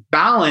find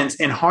balance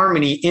and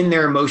harmony in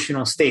their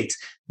emotional states.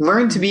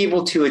 Learn to be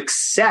able to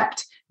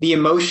accept the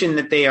emotion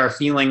that they are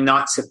feeling,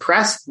 not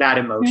suppress that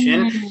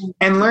emotion,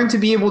 and learn to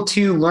be able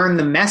to learn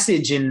the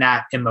message in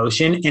that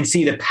emotion and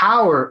see the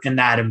power in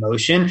that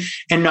emotion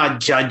and not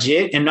judge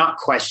it and not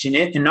question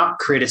it and not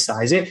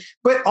criticize it,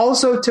 but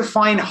also to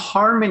find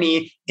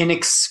harmony in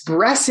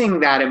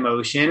expressing that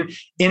emotion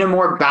in a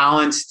more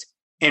balanced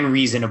and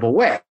reasonable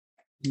way.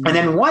 And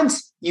then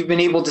once you've been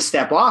able to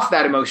step off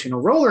that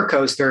emotional roller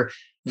coaster,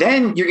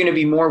 then you're going to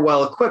be more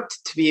well equipped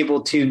to be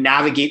able to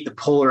navigate the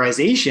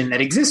polarization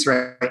that exists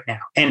right now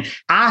and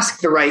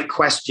ask the right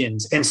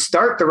questions and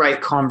start the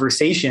right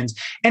conversations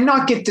and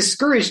not get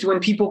discouraged when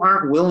people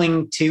aren't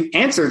willing to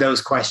answer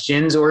those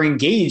questions or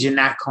engage in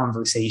that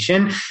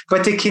conversation,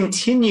 but to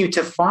continue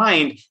to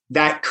find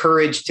that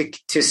courage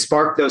to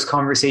spark those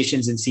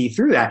conversations and see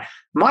through that.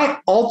 My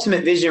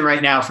ultimate vision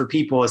right now for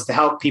people is to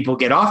help people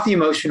get off the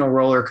emotional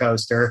roller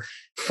coaster,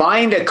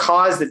 find a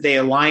cause that they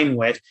align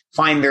with,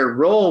 find their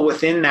role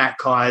within that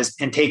cause,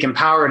 and take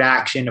empowered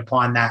action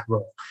upon that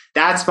role.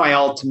 That's my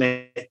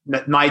ultimate,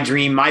 my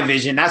dream, my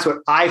vision. That's what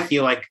I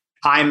feel like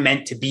I'm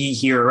meant to be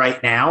here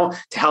right now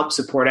to help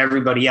support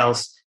everybody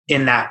else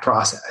in that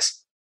process.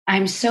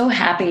 I'm so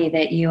happy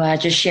that you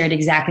just shared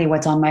exactly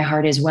what's on my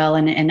heart as well.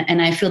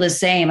 And I feel the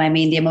same. I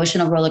mean, the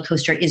emotional roller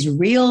coaster is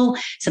real.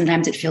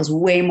 Sometimes it feels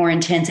way more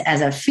intense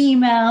as a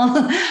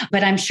female,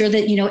 but I'm sure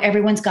that,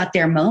 everyone's got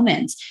their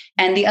moments.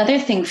 And the other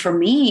thing for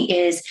me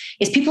is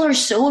people are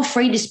so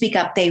afraid to speak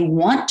up. They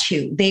want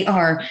to,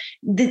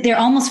 they're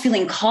almost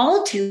feeling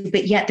called to,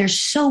 but yet they're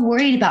so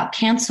worried about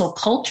cancel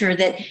culture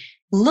that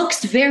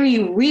looks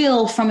very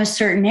real from a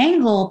certain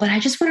angle. But I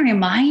just want to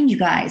remind you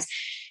guys,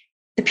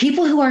 the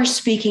people who are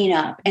speaking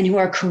up and who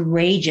are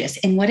courageous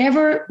in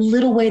whatever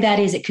little way that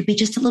is, it could be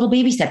just a little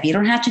baby step. You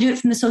don't have to do it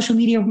from the social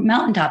media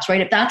mountaintops,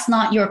 right? If that's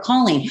not your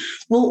calling,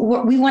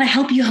 well, we want to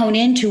help you hone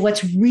into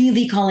what's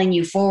really calling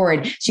you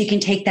forward so you can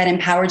take that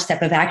empowered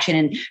step of action.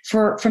 And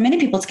for many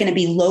people, it's going to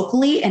be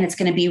locally and it's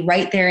going to be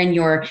right there in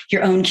your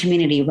own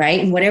community,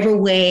 right? In whatever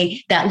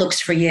way that looks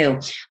for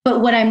you.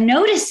 But what I'm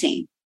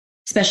noticing,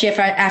 especially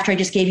after I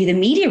just gave you the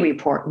media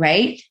report,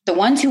 right? The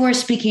ones who are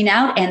speaking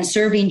out and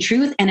serving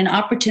truth and an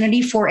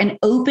opportunity for an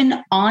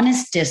open,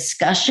 honest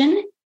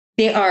discussion,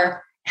 they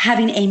are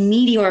having a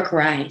meteoric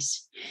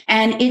rise.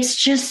 And it's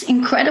just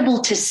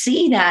incredible to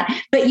see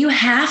that. But you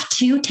have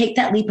to take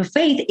that leap of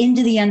faith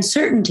into the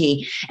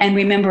uncertainty. And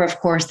remember, of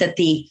course, that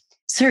the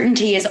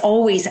certainty is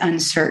always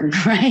uncertain,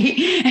 right?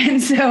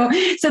 And so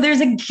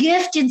there's a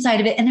gift inside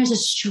of it and there's a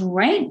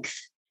strength.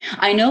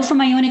 I know from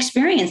my own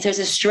experience, there's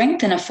a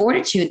strength and a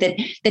fortitude that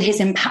has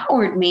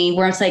empowered me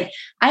where it's like,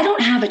 I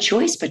don't have a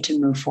choice but to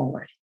move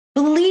forward.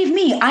 Believe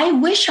me, I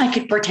wish I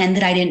could pretend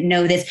that I didn't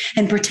know this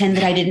and pretend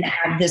that I didn't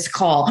have this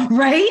call,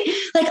 right?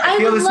 Like I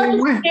would love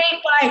to say,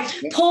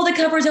 like, pull the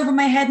covers over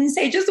my head and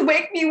say, just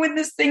wake me when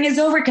this thing is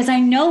over because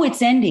I know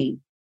it's ending.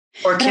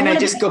 Or can I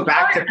just go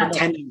back to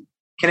pretending?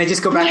 Can I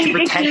just go back to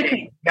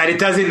pretending that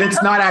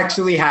that's not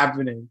actually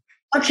happening?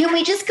 Or can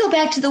we just go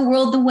back to the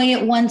world the way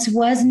it once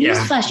was?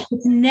 Newsflash,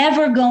 It's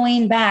never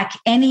going back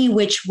any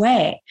which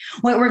way.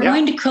 We're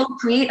going to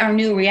co-create our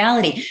new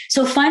reality.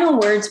 So final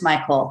words,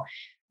 Michael.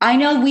 I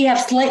know we have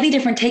slightly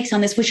different takes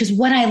on this, which is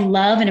what I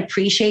love and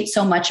appreciate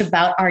so much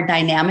about our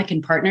dynamic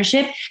and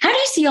partnership. How do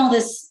you see all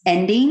this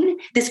ending,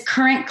 this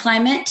current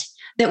climate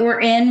that we're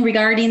in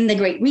regarding the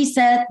Great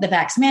Reset, the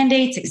vax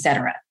mandates, et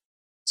cetera?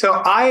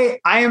 So I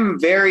am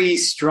very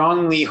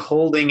strongly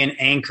holding and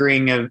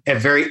anchoring a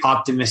very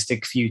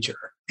optimistic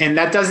future. And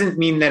that doesn't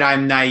mean that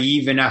I'm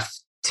naive enough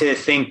to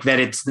think that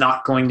it's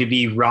not going to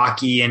be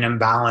rocky and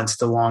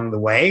imbalanced along the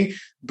way.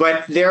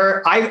 But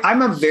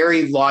I'm a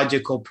very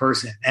logical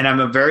person, and I'm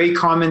a very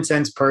common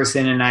sense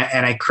person. And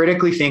I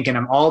critically think, and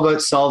I'm all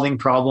about solving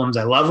problems.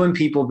 I love when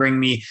people bring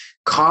me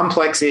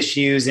complex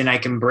issues and I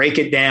can break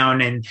it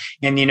down and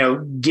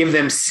give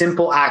them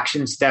simple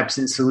action steps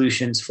and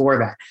solutions for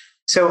that.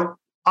 So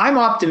I'm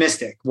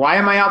optimistic. Why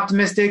am I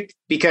optimistic?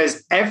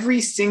 Because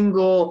every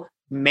single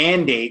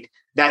mandate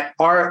that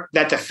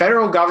the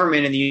federal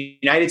government in the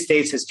United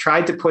States has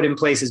tried to put in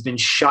place has been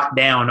shut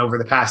down over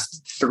the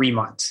past 3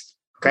 months.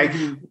 Okay.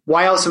 Mm-hmm.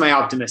 Why else am I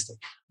optimistic?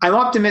 I'm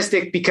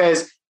optimistic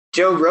because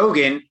Joe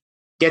Rogan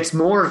gets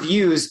more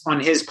views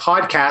on his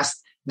podcast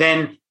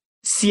than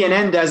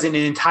CNN does in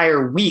an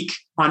entire week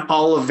on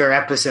all of their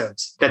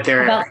episodes that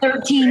they're about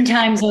 13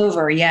 times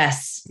over.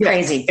 Yes.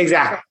 Crazy.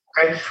 Exactly.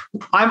 Right.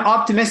 I'm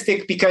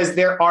optimistic because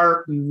there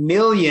are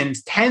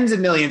millions, tens of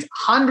millions,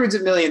 hundreds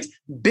of millions,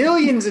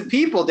 billions of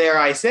people, dare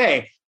I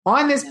say,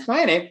 on this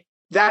planet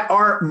that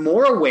are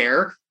more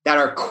aware, that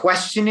are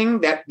questioning,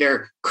 that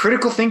their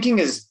critical thinking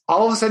has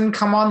all of a sudden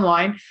come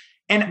online.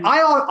 And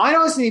I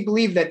honestly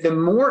believe that the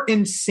more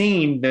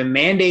insane the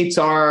mandates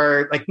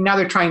are, like now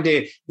they're trying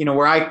to,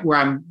 where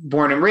I'm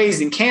born and raised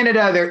in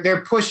Canada,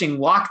 they're pushing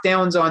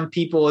lockdowns on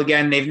people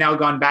again. They've now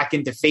gone back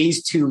into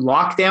phase 2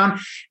 lockdown.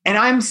 And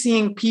I'm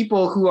seeing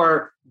people who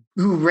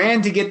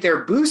ran to get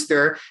their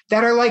booster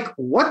that are like,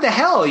 what the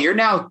hell? You're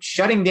now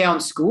shutting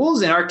down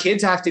schools and our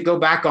kids have to go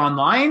back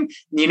online,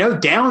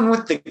 down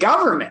with the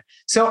government.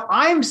 So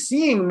I'm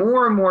seeing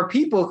more and more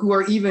people who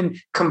are even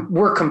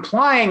were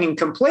complying and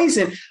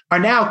complacent are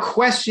now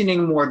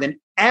questioning more than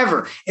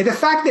ever. And the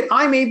fact that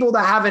I'm able to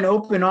have an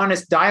open,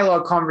 honest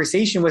dialogue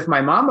conversation with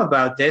my mom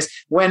about this,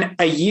 when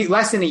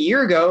less than a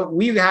year ago,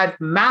 we've had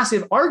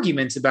massive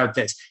arguments about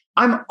this.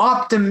 I'm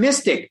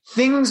optimistic.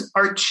 Things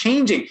are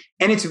changing.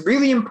 And it's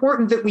really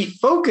important that we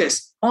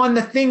focus on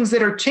the things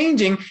that are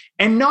changing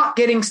and not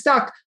getting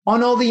stuck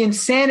on all the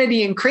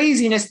insanity and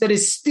craziness that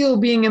is still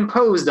being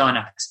imposed on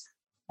us.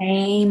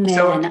 Amen.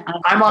 So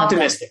I'm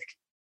optimistic.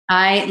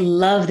 I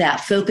love that.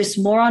 Focus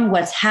more on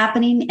what's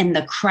happening and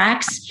the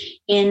cracks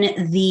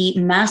in the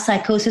mass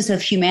psychosis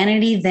of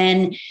humanity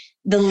than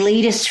the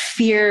latest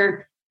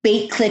fear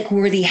bait click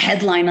worthy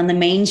headline on the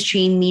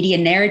mainstream media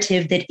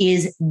narrative that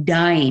is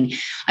dying.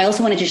 I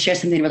also wanted to share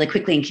something really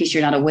quickly in case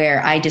you're not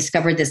aware. I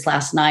discovered this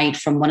last night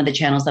from one of the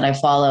channels that I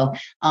follow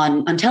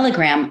on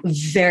Telegram,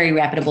 very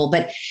reputable.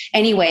 But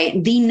anyway,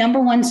 the number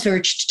one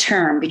searched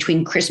term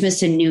between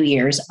Christmas and New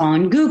Year's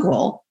on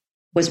Google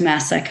was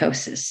mass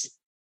psychosis.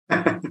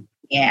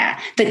 Yeah,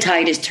 the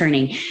tide is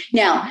turning.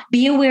 Now,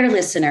 be aware,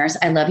 listeners,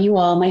 I love you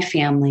all, my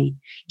family.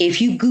 If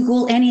you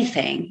Google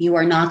anything, you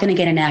are not going to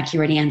get an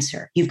accurate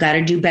answer. You've got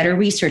to do better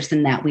research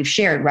than that. We've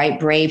shared, right?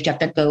 Brave,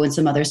 DuckDuckGo, and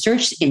some other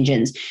search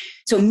engines.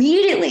 So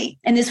immediately,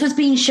 and this was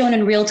being shown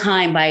in real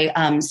time by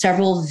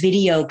several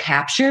video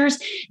captures,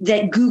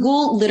 that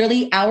Google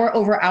literally hour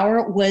over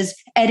hour was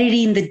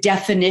editing the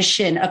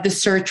definition of the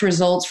search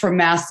results for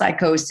mass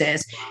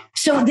psychosis.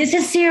 So this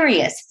is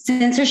serious.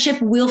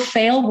 Censorship will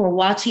fail. We're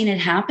watching it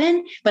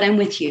happen, but I'm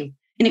with you.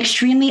 An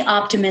extremely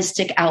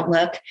optimistic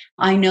outlook.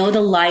 I know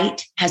the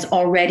light has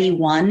already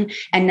won,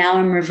 and now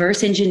I'm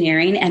reverse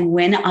engineering. And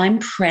when I'm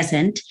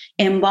present,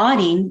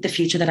 embodying the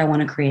future that I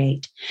want to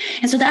create.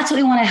 And so that's what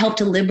we want to help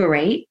to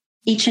liberate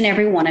each and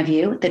every one of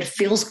you that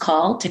feels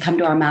called to come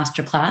to our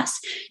masterclass.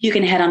 You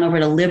can head on over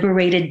to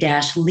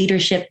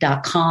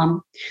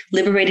liberated-leadership.com,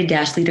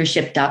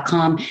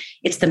 liberated-leadership.com.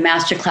 It's the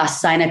masterclass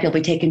sign up. You'll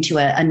be taken to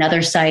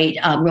another site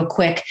real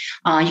quick.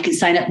 You can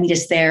sign up, meet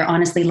us there.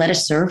 Honestly, let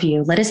us serve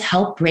you. Let us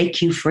help break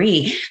you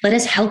free. Let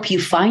us help you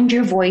find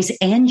your voice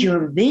and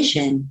your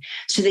vision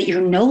so that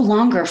you're no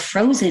longer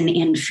frozen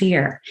in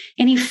fear.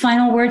 Any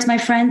final words, my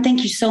friend?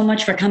 Thank you so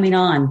much for coming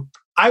on.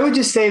 I would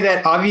just say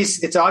that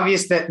it's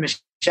obvious that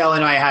Michelle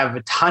and I have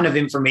a ton of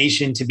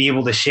information to be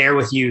able to share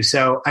with you.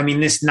 So,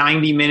 this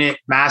 90-minute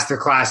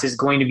masterclass is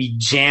going to be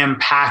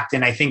jam-packed.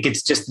 And I think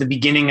it's just the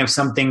beginning of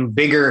something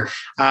bigger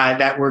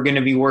that we're going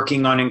to be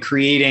working on and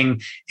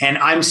creating. And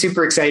I'm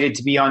super excited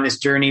to be on this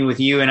journey with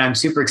you. And I'm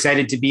super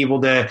excited to be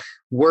able to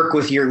work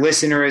with your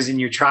listeners and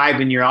your tribe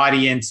and your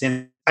audience.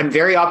 And I'm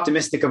very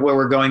optimistic of where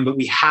we're going, but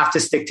we have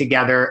to stick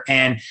together.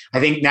 And I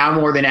think now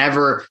more than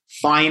ever,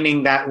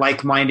 finding that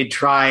like-minded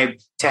tribe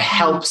to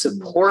help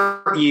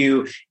support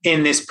you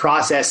in this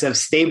process of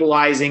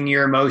stabilizing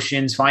your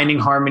emotions, finding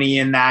harmony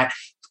in that,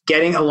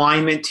 getting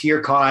alignment to your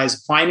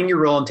cause, finding your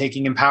role and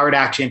taking empowered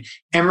action.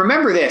 And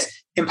remember this,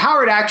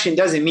 empowered action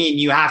doesn't mean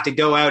you have to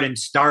go out and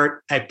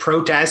start a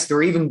protest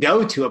or even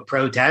go to a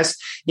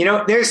protest.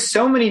 There's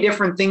so many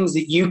different things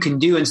that you can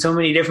do and so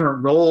many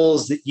different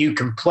roles that you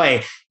can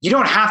play. You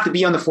don't have to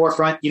be on the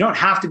forefront. You don't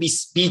have to be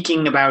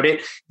speaking about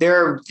it.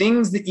 There are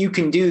things that you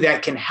can do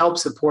that can help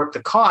support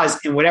the cause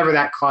and whatever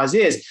that cause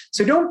is.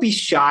 So don't be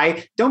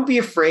shy. Don't be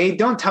afraid.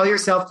 Don't tell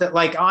yourself that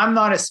I'm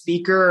not a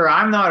speaker or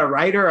I'm not a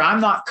writer. Or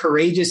I'm not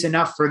courageous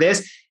enough for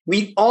this.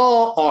 We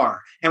all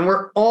are. And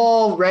we're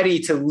all ready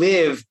to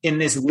live in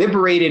this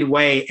liberated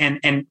way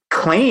and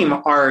claim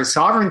our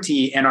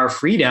sovereignty and our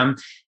freedom.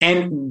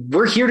 And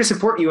we're here to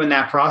support you in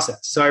that process.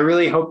 So I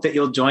really hope that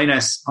you'll join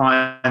us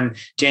on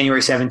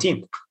January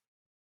 17th.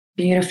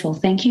 Beautiful.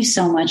 Thank you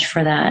so much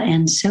for that.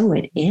 And so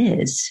it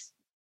is.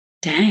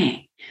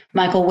 Dang.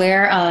 Michael,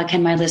 where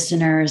can my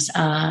listeners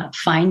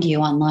find you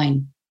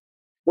online?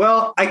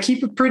 Well, I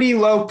keep a pretty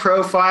low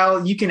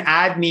profile. You can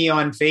add me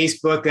on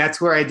Facebook.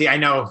 That's where I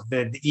know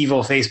the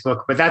evil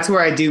Facebook, but that's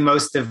where I do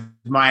most of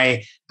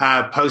my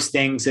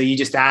posting. So you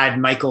just add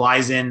Michael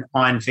Eisen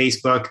on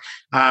Facebook.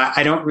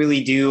 I don't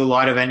really do a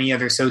lot of any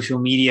other social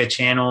media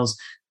channels.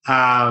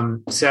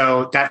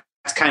 So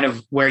that's kind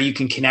of where you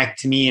can connect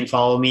to me and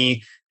follow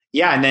me.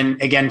 Yeah. And then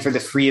again, for the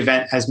free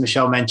event, as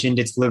Michelle mentioned,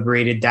 it's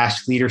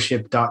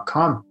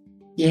liberated-leadership.com.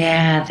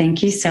 Yeah,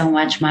 thank you so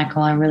much,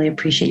 Michael. I really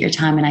appreciate your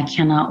time, and I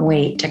cannot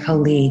wait to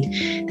co-lead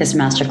this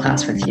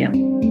masterclass with you.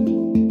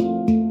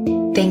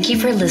 Thank you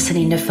for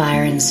listening to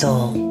Fire and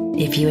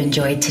Soul. If you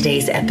enjoyed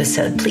today's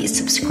episode, please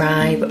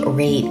subscribe,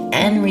 rate,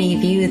 and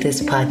review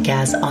this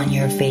podcast on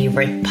your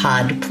favorite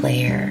pod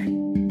player.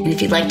 And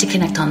if you'd like to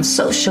connect on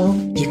social,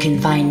 you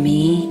can find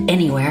me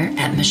anywhere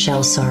at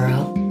Michelle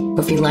Sorrow. Or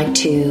if you'd like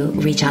to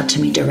reach out to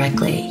me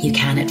directly, you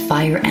can at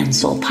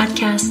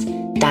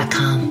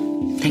fireandsoulpodcast.com.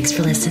 Thanks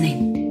for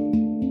listening.